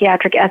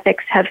psychiatric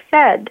ethics have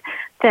said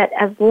that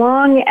as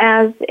long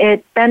as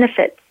it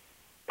benefits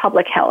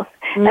public health,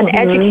 and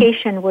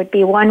education would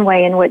be one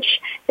way in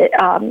which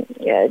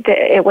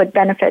it would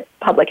benefit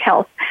public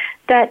health,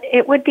 that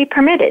it would be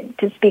permitted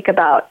to speak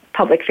about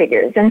public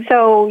figures. And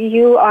so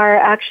you are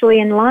actually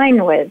in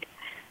line with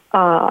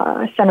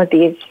some of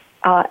these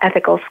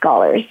ethical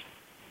scholars.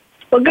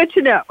 Well, good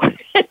to know.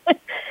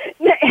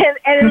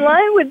 and in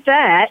line with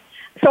that,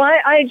 so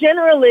I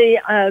generally,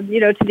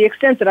 to the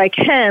extent that I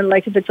can,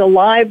 like if it's a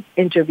live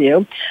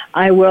interview,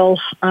 I will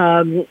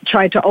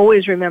try to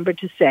always remember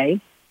to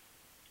say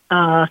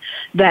that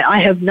I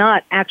have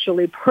not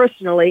actually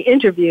personally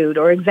interviewed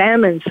or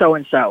examined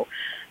so-and-so.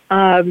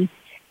 And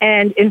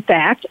in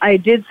fact, I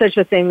did such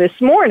a thing this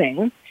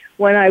morning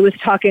when I was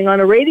talking on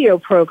a radio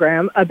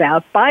program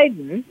about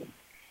Biden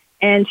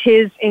and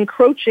his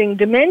encroaching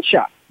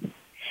dementia.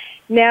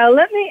 Now,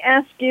 let me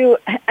ask you,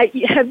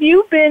 have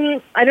you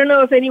been, I don't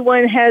know if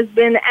anyone has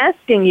been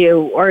asking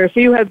you or if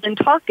you have been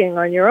talking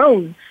on your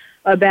own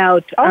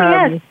about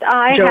yes,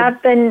 I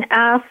have been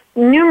asked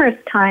numerous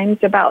times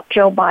about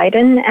Joe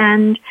Biden,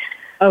 and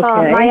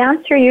my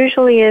answer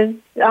usually is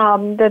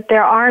that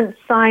there aren't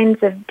signs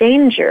of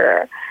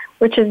danger,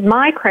 which is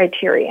my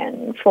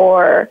criterion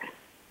for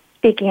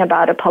speaking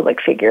about a public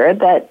figure,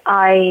 that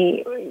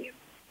I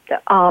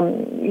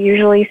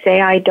usually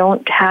say I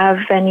don't have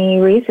any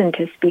reason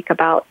to speak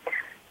about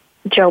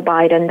Joe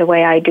Biden the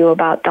way I do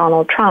about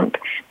Donald Trump.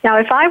 Now,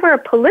 if I were a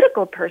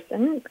political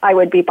person, I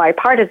would be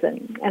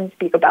bipartisan and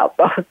speak about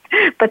both.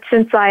 But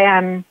since I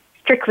am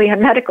strictly a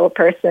medical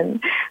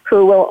person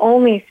who will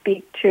only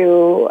speak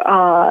to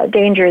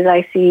dangers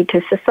I see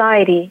to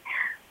society,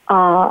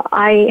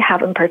 I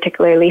haven't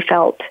particularly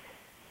felt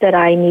that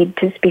I need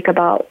to speak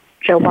about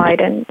Joe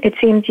Biden. It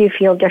seems you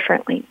feel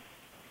differently.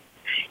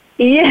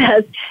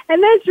 Yes,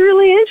 and that's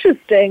really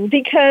interesting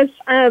because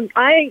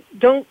I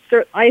don't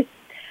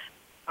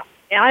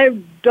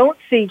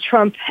see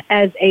Trump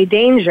as a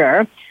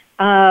danger.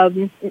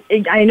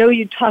 I know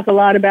you talk a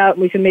lot about,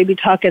 we can maybe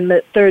talk in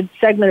the third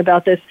segment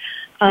about this,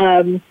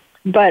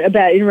 but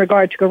about in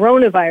regard to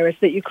coronavirus,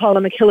 that you call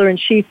him a killer in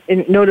chief,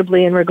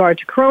 notably in regard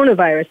to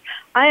coronavirus.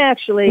 I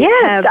actually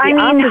have the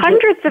opposite.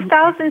 Hundreds of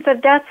thousands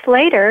of deaths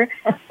later,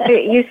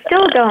 you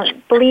still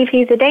don't believe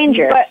he's a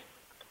danger.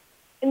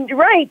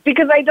 Right,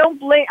 because I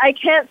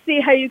can't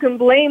see how you can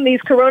blame these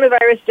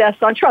coronavirus deaths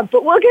on Trump,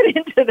 but we'll get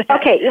into that.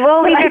 Okay,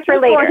 we'll leave it for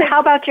later. How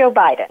about Joe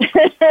Biden?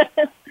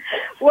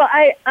 Well,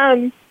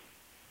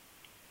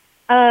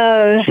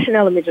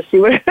 now let me just see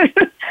what,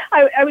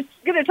 I was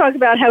going to talk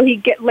about how he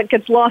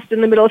gets lost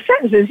in the middle of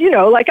sentences,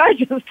 like I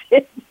just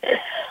did.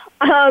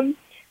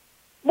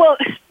 Well,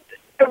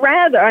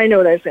 I know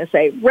what I was going to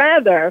say.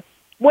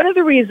 One of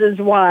the reasons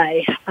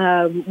why,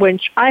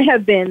 which I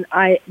have been,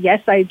 I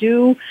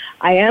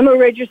am a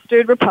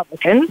registered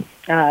Republican.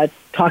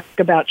 Talk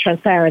about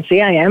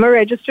transparency. I am a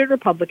registered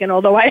Republican,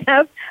 although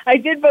I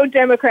did vote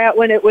Democrat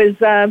when it was,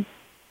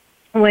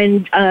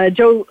 when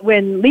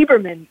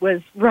Lieberman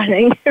was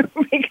running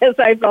because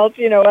I felt,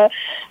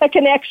 a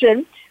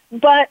connection.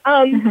 But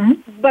I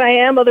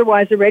am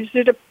otherwise a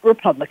registered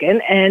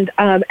Republican, and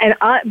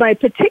my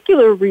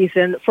particular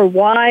reason for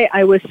why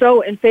I was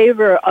so in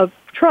favor of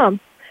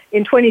Trump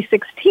in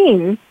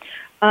 2016,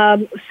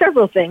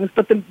 several things,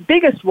 but the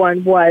biggest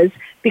one was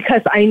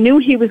because I knew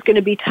he was going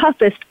to be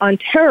toughest on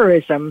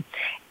terrorism.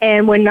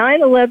 And when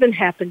 9/11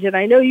 happened, and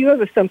I know you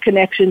have some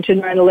connection to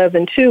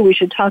 9/11 too, we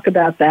should talk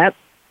about that.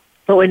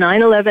 But when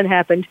 9/11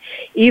 happened,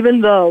 even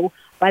though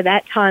by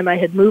that time I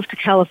had moved to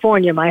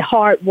California, my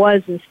heart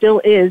was and still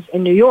is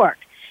in New York.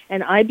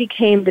 And I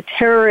became the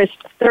terrorist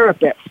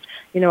therapist.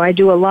 I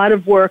do a lot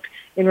of work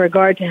in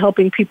regard to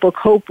helping people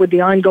cope with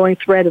the ongoing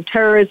threat of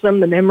terrorism,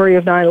 the memory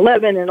of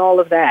 9/11, and all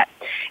of that.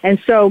 And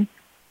so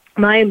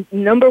my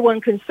number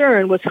one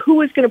concern was who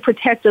was going to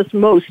protect us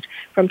most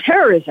from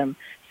terrorism.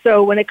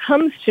 So when it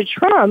comes to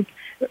Trump,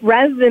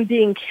 rather than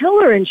being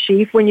killer in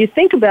chief, when you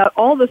think about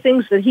all the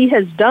things that he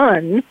has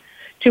done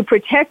to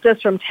protect us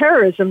from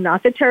terrorism,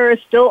 not that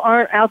terrorists still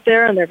aren't out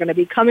there and they're going to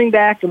be coming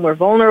back and we're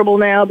vulnerable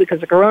now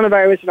because of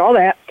coronavirus and all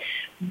that,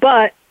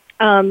 but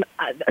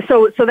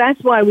so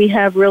that's why we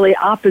have really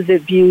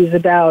opposite views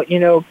about,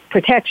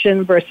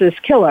 protection versus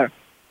killer.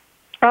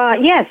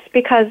 Yes,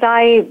 because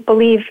I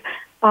believe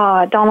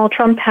Donald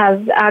Trump has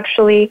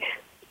actually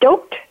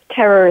stoked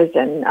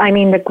terrorism. I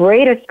mean, the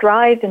greatest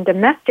rise in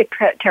domestic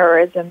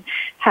terrorism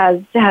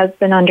has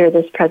been under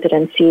this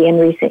presidency in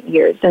recent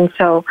years, and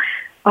so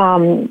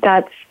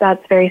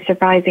that's very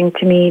surprising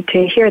to me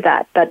to hear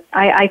that. But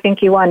I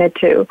think you wanted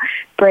to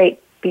break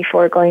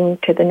before going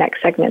to the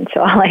next segment,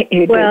 so I'll let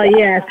you do that. Well,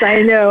 yes,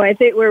 I know. I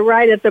think we're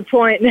right at the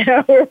point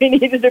now where we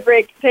needed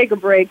to take a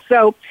break.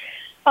 So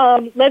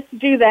let's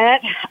do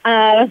that.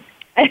 I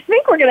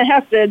think we're going to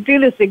have to do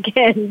this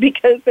again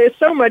because there's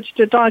so much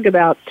to talk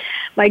about.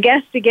 My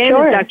guest again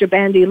is Dr.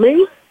 Bandy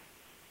Lee.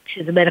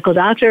 She's a medical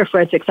doctor, a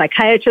forensic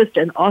psychiatrist,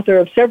 and author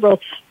of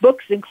several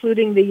books,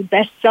 including the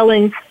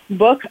best-selling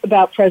book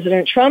about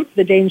President Trump,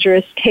 The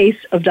Dangerous Case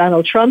of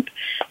Donald Trump.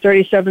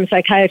 37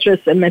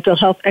 psychiatrists and mental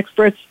health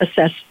experts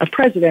assess a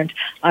president.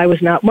 I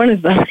was not one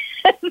of them,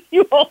 as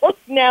you all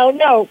now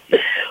know.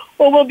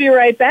 Well, we'll be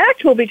right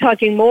back. We'll be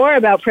talking more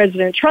about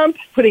President Trump,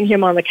 putting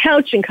him on the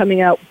couch and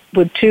coming out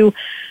with two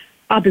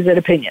opposite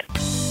opinions.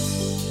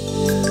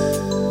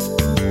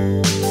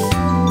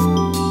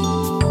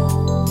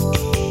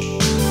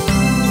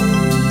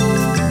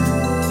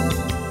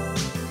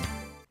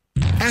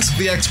 Ask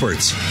the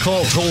experts.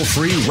 Call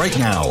toll-free right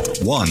now,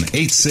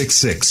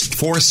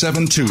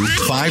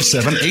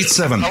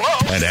 1-866-472-5787.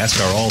 And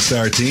ask our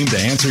All-Star team to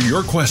answer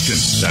your question.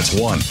 That's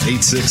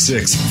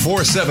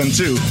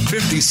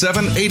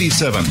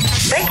 1-866-472-5787.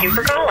 Thank you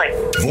for calling.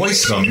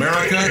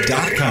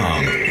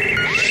 VoiceAmerica.com.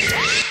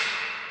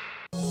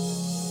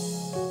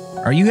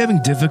 Are you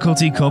having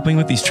difficulty coping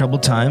with these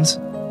troubled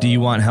times? Do you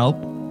want help?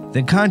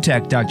 Then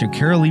contact Dr.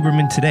 Carol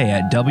Lieberman today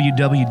at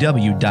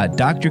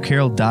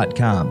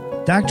www.drcarol.com.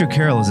 Dr.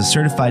 Carol is a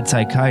certified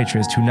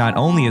psychiatrist who not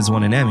only has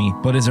won an Emmy,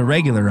 but is a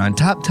regular on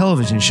top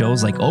television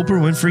shows like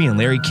Oprah Winfrey and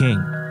Larry King.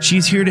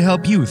 She's here to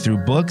help you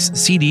through books,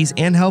 CDs,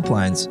 and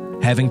helplines.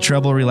 Having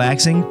trouble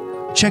relaxing?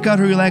 Check out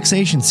her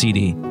relaxation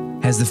CD.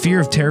 Has the fear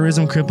of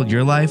terrorism crippled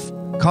your life?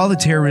 Call the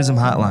Terrorism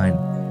Hotline.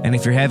 And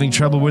if you're having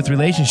trouble with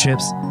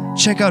relationships,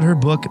 check out her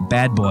book,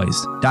 Bad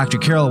Boys. Dr.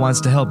 Carol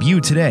wants to help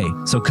you today,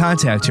 so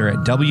contact her at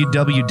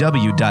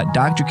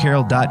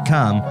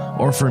www.drcarol.com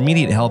or for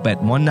immediate help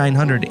at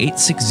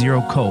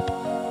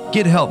 1-900-860-COPE.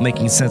 Get help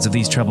making sense of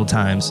these troubled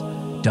times.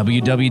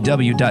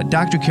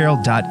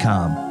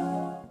 www.drcarol.com.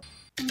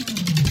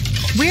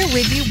 We're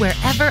with you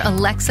wherever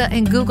Alexa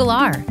and Google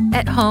are.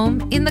 At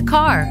home, in the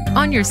car,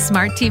 on your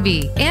smart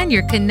TV, and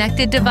your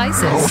connected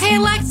devices. Hey,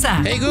 Alexa.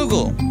 Hey,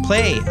 Google.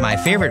 Play my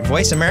favorite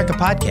Voice America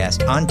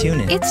podcast on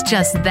TuneIn. It's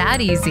just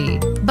that easy.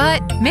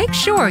 But make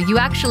sure you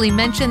actually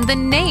mention the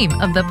name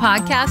of the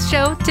podcast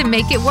show to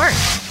make it work.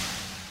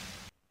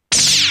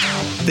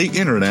 The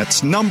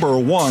Internet's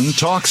 #1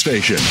 talk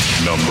station.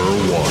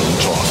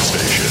 #1 talk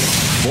station.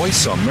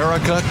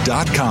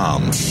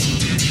 VoiceAmerica.com.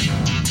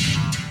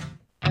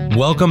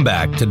 Welcome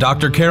back to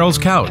Dr. Carol's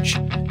Couch.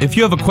 If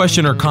you have a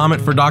question or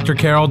comment for Dr.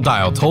 Carol,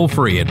 dial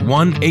toll-free at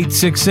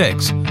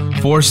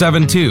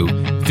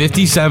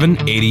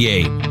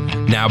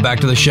 1-866-472-5788. Now back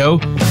to the show.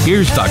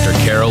 Here's Dr.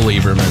 Carol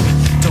Lieberman.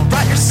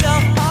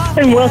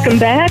 And welcome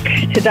back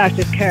to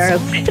Dr.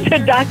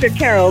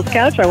 Carol's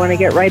Couch. I want to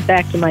get right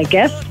back to my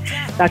guest,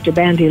 Dr.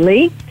 Bandy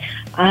Lee.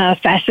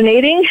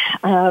 Fascinating,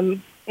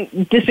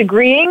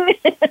 disagreeing.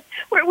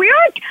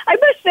 I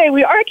must say,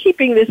 we are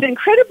keeping this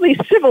incredibly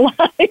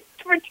civilized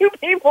for two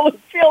people who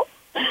feel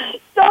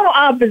so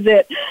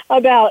opposite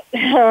about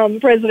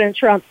President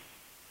Trump.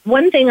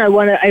 One thing I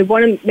want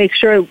to make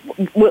sure,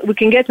 we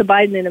can get to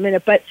Biden in a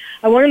minute, but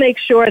I want to make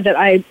sure that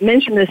I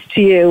mention this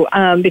to you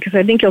because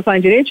I think you'll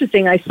find it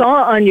interesting. I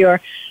saw on your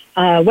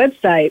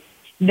website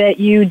that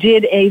you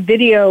did a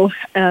video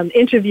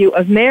interview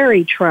of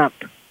Mary Trump,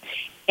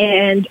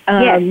 and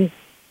yes.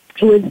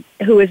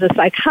 who is a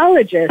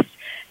psychologist,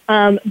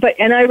 and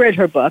I read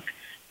her book,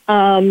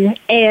 and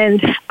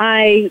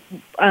I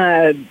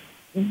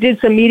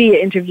did some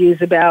media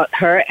interviews about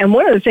her, and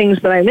one of the things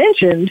that I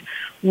mentioned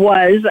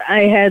was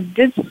I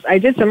did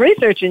some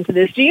research into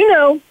this. Do you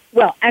know?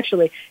 Well,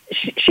 actually,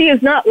 she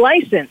is not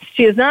licensed.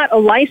 She is not a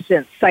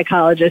licensed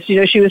psychologist. You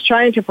know, she was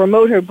trying to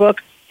promote her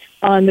book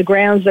on the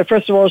grounds that,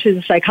 first of all, she's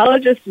a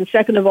psychologist, and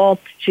second of all,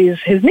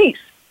 she's his niece.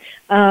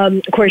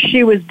 Of course,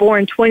 she was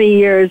born 20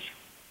 years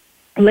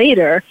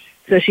later,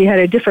 so she had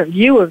a different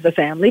view of the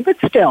family, but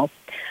still.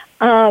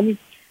 So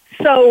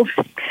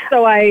in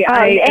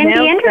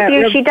the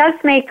interview, she does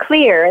make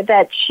clear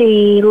that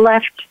she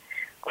left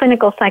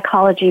clinical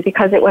psychology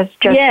because it was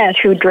just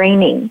too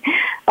draining.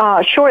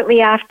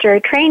 Shortly after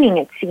training,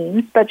 it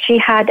seems, but she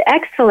had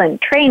excellent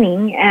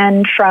training,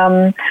 and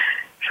from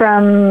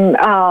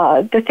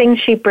the things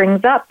she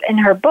brings up in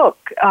her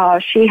book,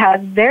 she has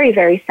very,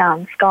 very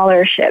sound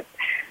scholarship.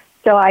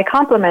 So I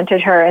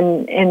complimented her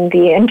in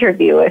the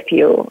interview. If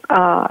you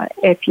listen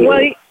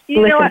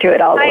to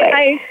it all the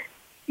way.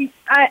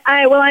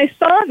 I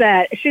saw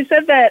that. She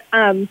said that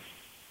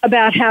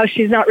about how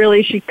she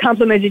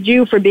complimented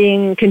you for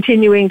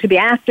continuing to be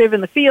active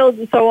in the field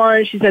and so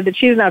on. She said that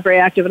she's not very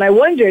active, and I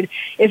wondered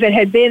if it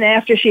had been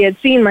after she had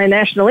seen my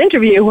national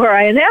interview where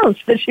I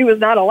announced that she was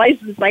not a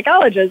licensed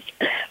psychologist,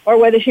 or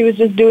whether she was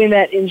just doing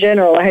that in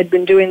general, or had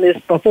been doing this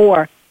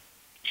before.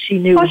 She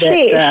knew that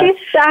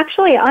she's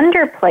actually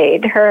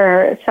underplayed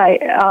her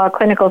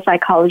clinical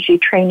psychology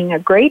training a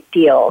great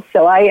deal.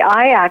 So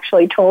I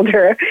actually told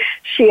her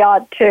she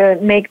ought to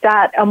make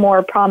that a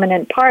more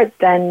prominent part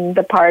than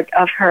the part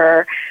of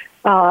her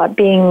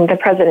being the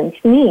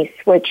president's niece,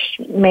 which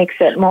makes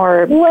it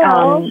more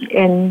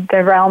in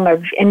the realm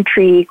of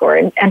intrigue or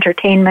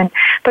entertainment.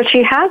 But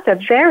she has a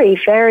very,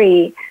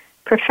 very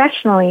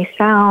professionally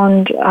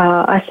sound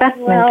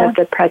assessment of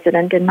the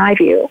president, in my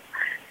view.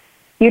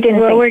 You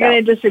didn't think we're so.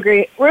 going to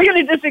disagree. We're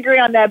going to disagree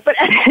on that. But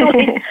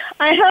actually,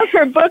 I have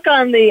her book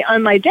on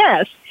my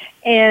desk,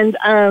 and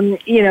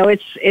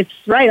it's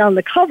right on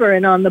the cover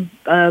and on the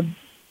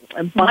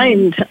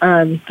bind,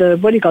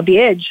 the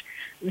edge,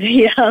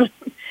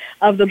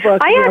 of the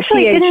book. I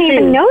actually didn't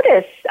even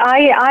notice.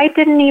 I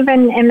didn't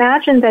even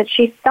imagine that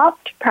she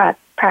stopped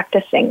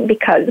practicing,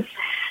 because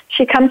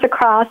she comes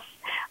across.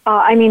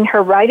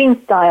 Her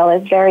writing style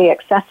is very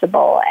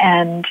accessible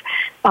and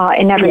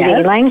in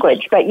everyday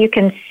language, but you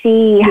can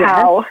see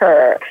how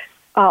her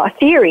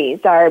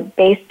theories are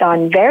based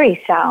on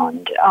very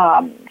sound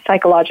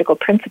psychological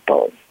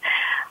principles.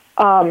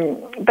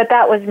 But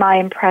that was my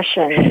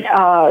impression.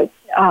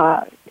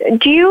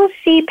 Do you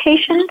see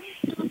patients?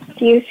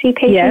 Yes.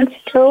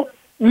 too?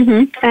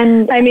 Mm-hmm.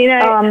 And I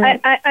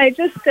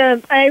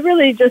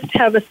really just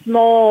have a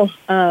small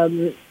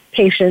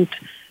patient.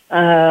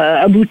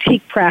 A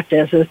boutique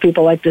practice, as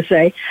people like to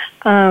say,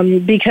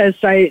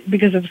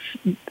 because of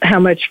how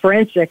much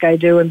forensic I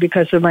do, and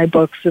because of my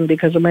books, and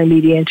because of my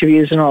media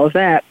interviews and all of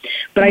that.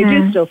 But I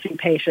do still see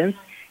patients,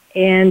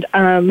 and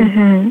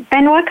and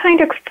what kind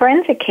of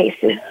forensic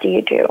cases do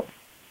you do?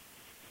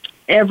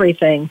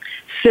 Everything,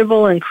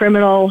 civil and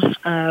criminal.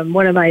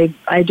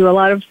 I do a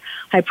lot of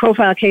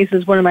high-profile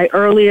cases. One of my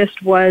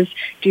earliest was,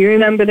 do you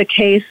remember the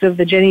case of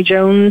the Jenny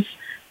Jones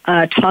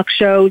talk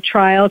show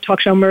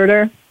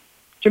murder?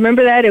 Do you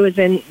remember that? It was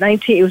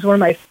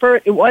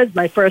it was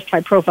my first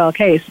high-profile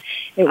case.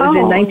 It was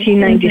in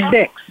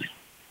 1996.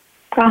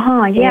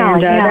 Yeah,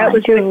 that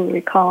was I do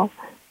recall.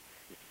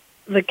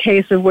 The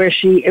case of where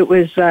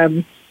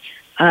the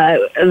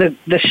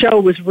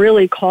show was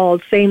really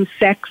called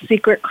Same-Sex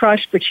Secret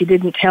Crush, but she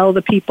didn't tell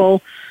the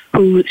people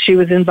who she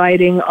was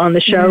inviting on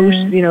the show.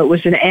 It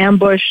was an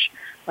ambush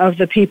of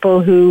the people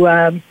who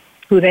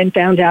then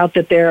found out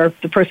that the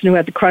person who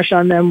had the crush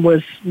on them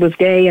was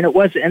gay, and it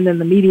wasn't. And then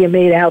the media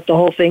made out the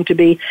whole thing to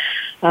be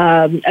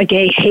a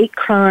gay hate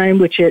crime,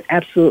 which it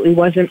absolutely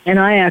wasn't. And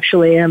I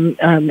actually am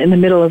in the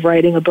middle of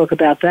writing a book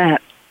about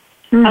that,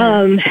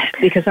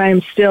 because I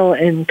am still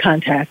in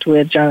contact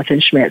with Jonathan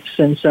Schmitz,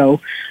 and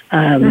so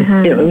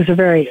it was a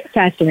very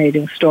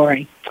fascinating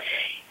story.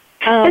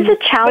 Is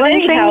it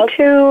challenging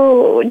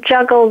to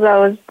juggle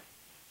those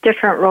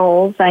different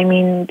roles? I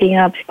mean, being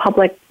a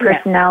public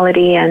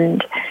personality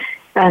and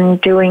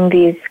doing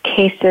these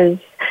cases,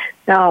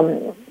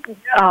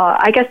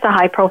 I guess the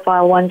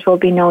high-profile ones will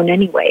be known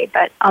anyway,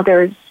 but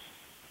others,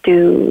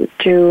 do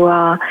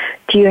you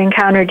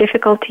encounter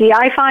difficulty?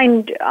 I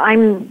find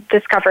I'm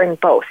discovering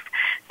both,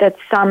 that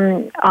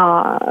some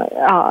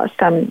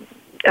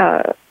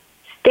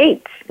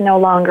states no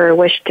longer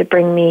wish to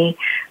bring me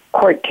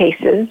court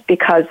cases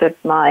because of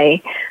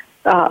my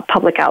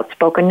public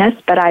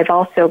outspokenness, but I've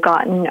also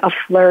gotten a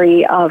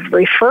flurry of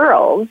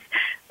referrals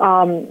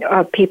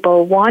of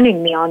people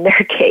wanting me on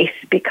their case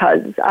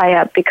because I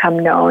have become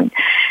known.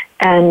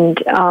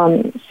 And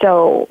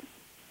so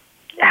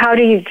how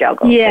do you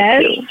juggle the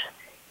two?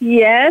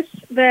 Yes,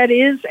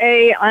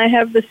 I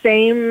have the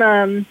same,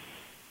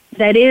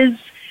 that is,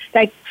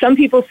 like, some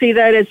people see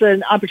that as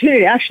an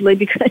opportunity, actually,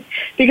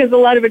 because a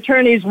lot of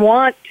attorneys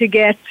want to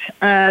get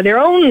their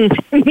own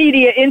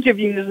media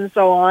interviews and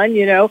so on.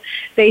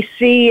 They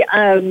see,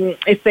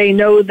 if they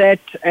know that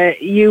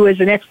you as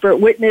an expert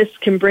witness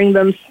can bring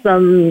them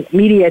some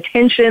media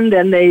attention,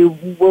 then they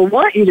will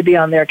want you to be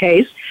on their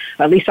case.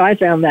 At least I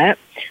found that.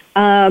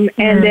 And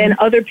then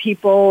other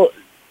people,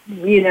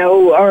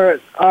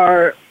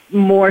 are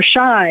more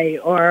shy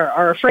or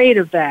are afraid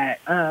of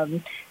that.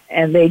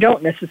 And they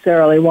don't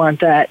necessarily want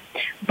that.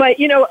 But,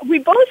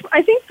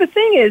 I think the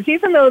thing is,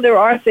 even though there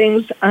are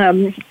things,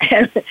 and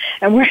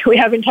we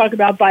haven't talked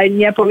about Biden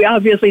yet, but we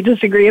obviously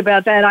disagree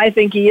about that. I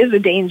think he is a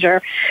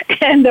danger,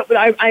 and that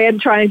I am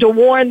trying to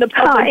warn the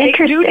public.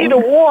 A duty to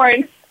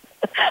warn.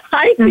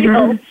 I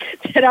feel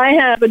that I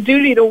have a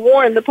duty to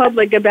warn the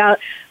public about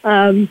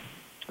Biden.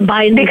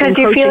 Because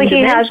you feel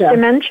he has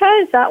dementia?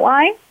 Is that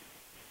why?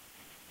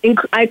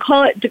 I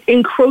call it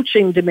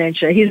encroaching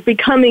dementia. He's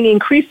becoming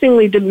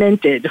increasingly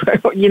demented,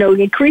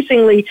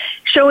 increasingly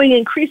showing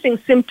increasing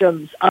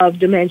symptoms of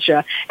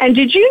dementia. And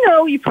did you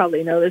know, you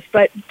probably know this,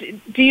 but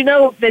do you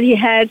know that he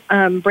had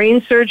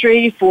brain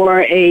surgery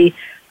for an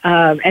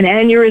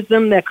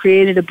aneurysm that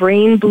created a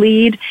brain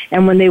bleed?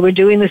 And when they were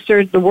doing the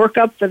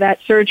workup for that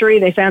surgery,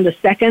 they found a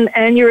second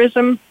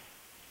aneurysm.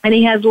 And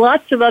he has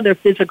lots of other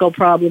physical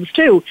problems,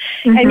 too.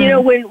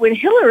 And, when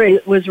Hillary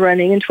was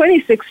running in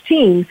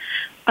 2016,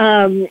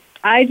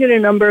 I did a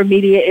number of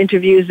media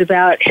interviews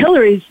about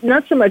Hillary's,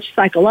 not so much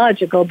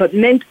psychological, but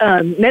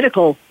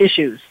medical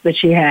issues that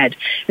she had.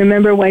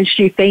 Remember when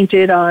she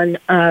fainted on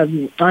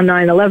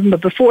 9/11,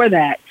 but before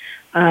that,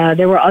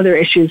 there were other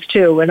issues,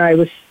 too. And I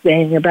was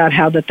saying about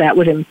how that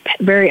would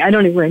I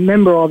don't even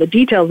remember all the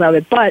details of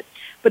it, but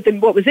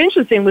what was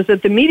interesting was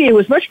that the media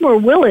was much more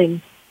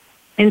willing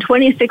in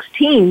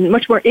 2016,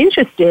 much more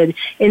interested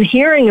in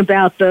hearing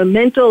about the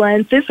mental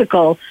and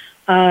physical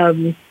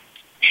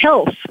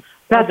health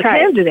of the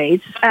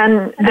candidates,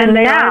 and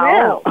they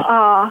now,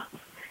 are now.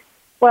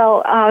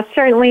 Well,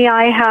 certainly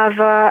I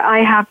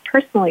have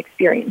personal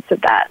experience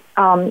of that,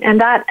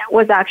 and that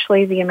was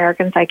actually the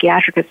American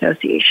Psychiatric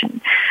Association.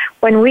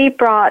 When we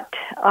brought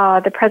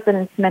the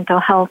president's mental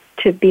health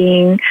to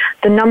being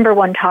the number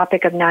one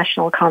topic of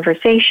national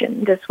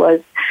conversation, this was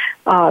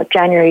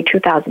January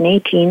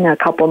 2018, a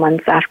couple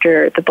months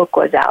after the book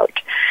was out,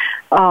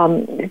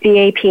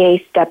 the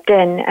APA stepped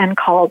in and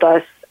called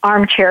us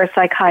armchair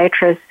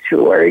psychiatrists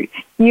who are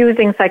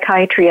using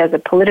psychiatry as a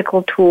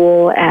political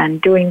tool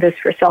and doing this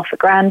for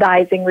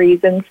self-aggrandizing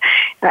reasons.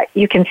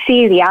 You can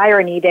see the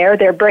irony there.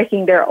 They're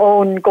breaking their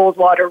own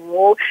Goldwater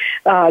rule,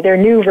 their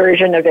new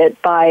version of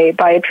it, by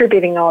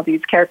attributing all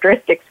these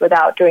characteristics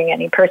without doing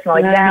any personal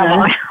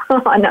exam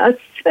on us.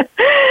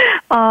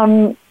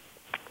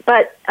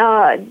 But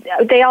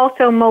they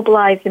also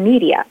mobilized the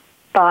media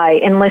by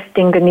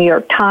enlisting the New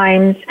York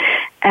Times,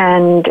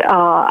 and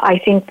I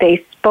think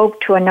they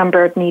spoke to a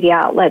number of media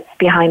outlets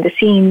behind the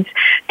scenes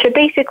to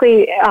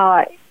basically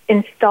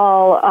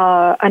install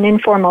an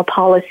informal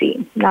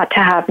policy not to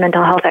have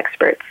mental health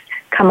experts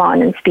come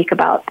on and speak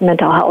about the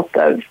mental health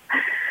of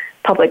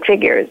public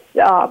figures,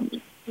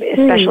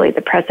 especially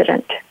the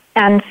president.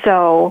 And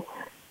so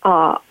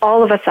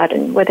all of a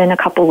sudden, within a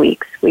couple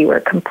weeks, we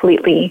were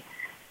completely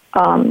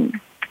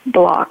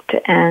blocked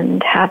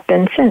and have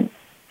been since.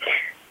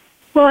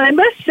 Well, I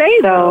must say,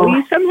 though,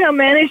 you somehow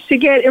managed to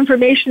get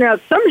information out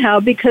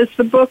somehow because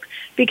the book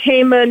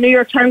became a New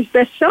York Times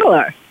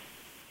bestseller.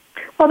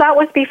 Well, that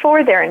was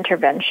before their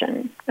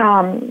intervention.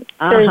 The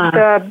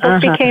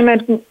book became a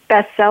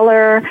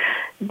bestseller.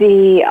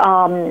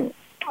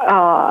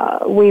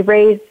 We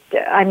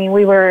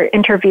were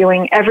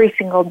interviewing every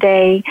single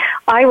day.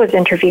 I was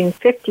interviewing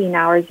 15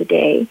 hours a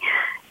day.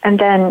 And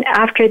then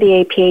after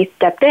the APA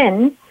stepped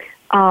in,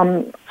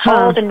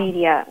 all the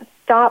media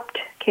stopped,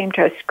 came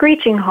to a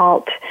screeching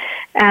halt,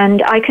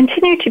 and I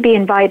continued to be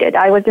invited.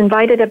 I was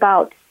invited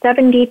about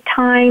 70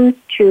 times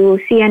to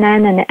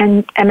CNN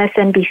and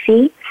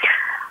MSNBC,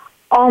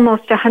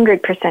 almost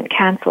 100%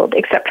 canceled,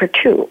 except for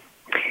 2.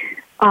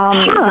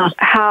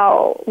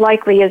 How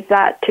likely is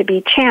that to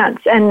be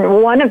chance?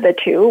 And one of the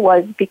 2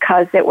 was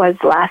because it was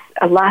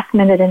a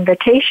last-minute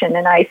invitation,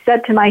 and I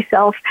said to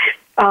myself,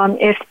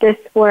 if this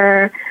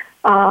were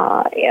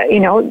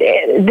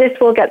this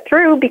will get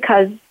through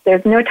because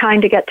there's no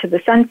time to get to the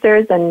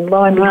censors, and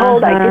lo and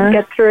behold, I did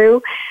get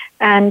through.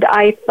 And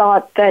I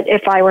thought that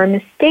if I were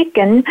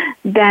mistaken,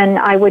 then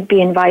I would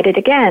be invited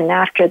again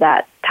after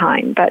that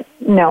time. But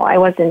no, I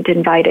wasn't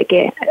invited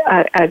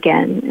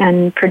again.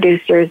 And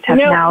producers have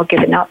now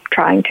given up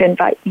trying to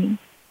invite me.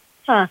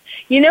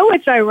 You know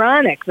what's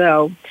ironic,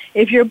 though?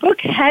 If your book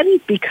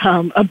hadn't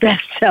become a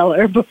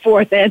bestseller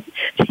before then,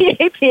 the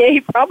APA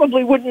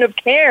probably wouldn't have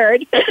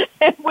cared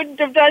and wouldn't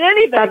have done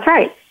anything. That's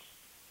right.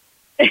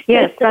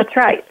 Yes, that's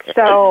right.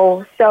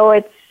 So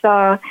it's,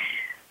 I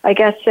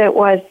guess it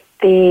was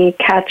the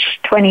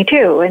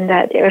catch-22, in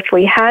that if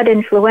we had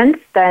influence,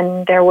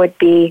 then there would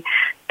be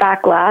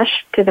backlash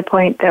to the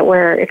point that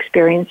we're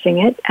experiencing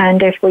it.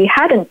 And if we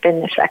hadn't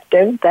been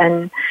effective,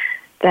 then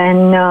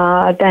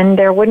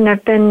there wouldn't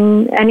have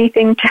been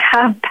anything to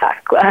have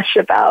backlash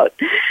about.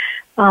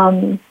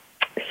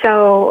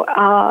 So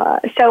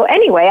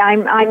anyway,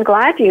 I'm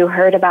glad you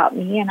heard about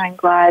me, and I'm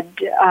glad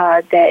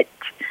that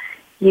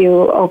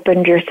you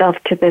opened yourself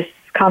to this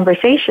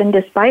conversation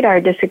despite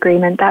our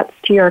disagreement. That's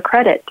to your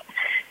credit.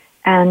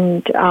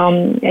 And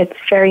it's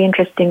very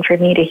interesting for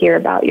me to hear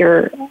about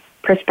your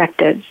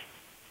perspectives.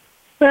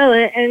 Well,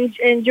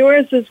 and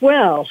yours as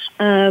well.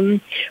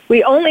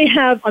 We only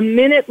have a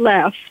minute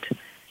left.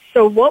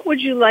 So what would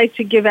you like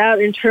to give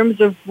out in terms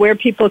of where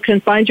people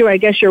can find you? I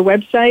guess your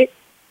website?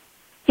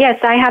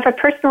 Yes, I have a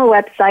personal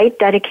website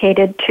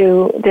dedicated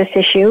to this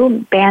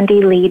issue,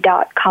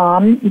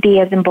 bandylee.com, B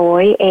as in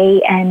boy,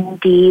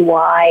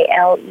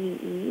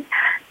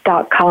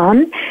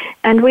 ANDYLEE.com.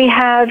 And we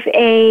have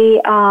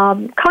a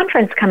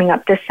conference coming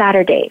up this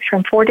Saturday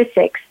from 4 to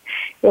 6.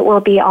 It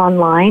will be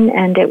online,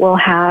 and it will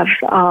have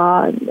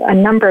a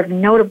number of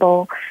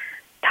notable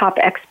top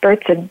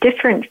experts of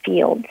different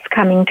fields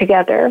coming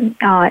together.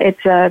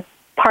 It's a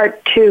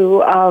part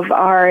 2 of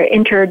our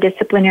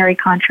interdisciplinary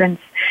conference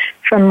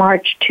from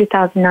March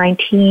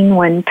 2019,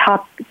 when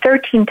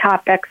 13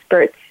 top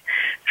experts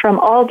from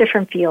all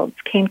different fields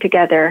came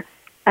together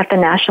at the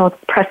National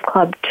Press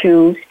Club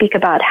to speak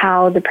about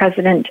how the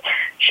president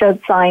showed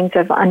signs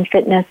of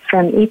unfitness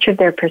from each of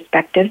their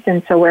perspectives.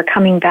 And so we're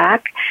coming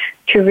back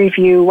to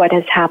review what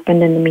has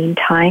happened in the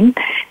meantime.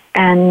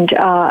 And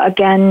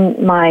again,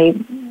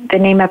 the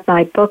name of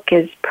my book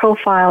is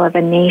Profile of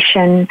a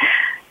Nation,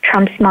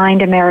 Trump's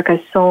Mind,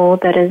 America's Soul,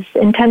 that is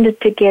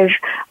intended to give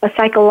a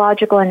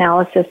psychological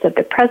analysis of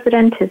the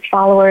president, his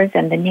followers,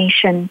 and the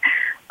nation,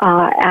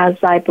 as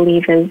I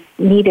believe is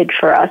needed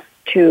for us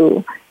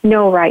to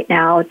know right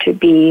now, to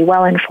be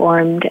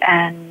well-informed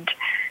and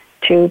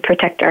to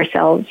protect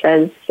ourselves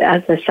as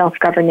a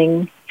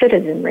self-governing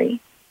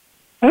citizenry.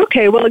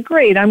 Okay, well,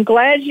 great. I'm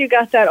glad you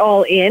got that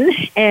all in,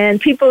 and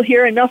people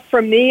hear enough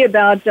from me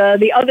about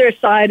the other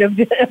side of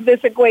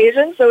this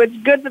equation, so it's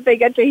good that they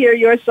get to hear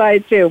your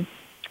side, too.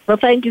 Well,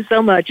 thank you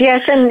so much.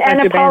 Yes, and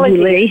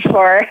apologies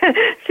for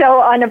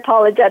so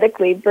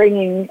unapologetically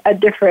bringing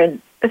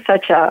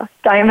such a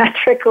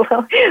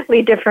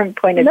diametrically different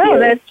point of view.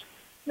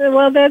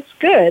 That's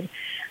good.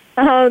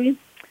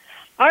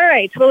 All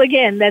right. Well,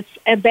 again, that's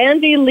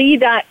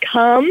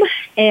bandylee.com,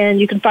 and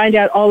you can find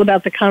out all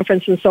about the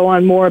conference and so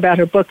on, more about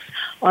her books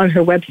on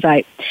her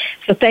website.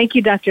 So thank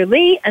you, Dr.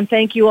 Lee, and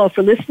thank you all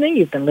for listening.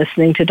 You've been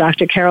listening to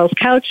Dr. Carol's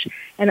Couch,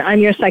 and I'm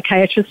your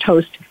psychiatrist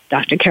host,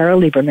 Dr. Carol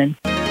Lieberman.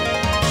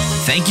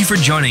 Thank you for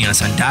joining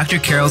us on Dr.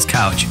 Carol's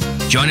Couch.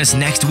 Join us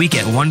next week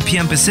at 1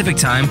 p.m. Pacific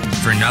Time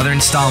for another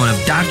installment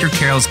of Dr.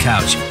 Carol's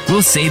Couch.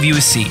 We'll save you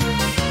a seat.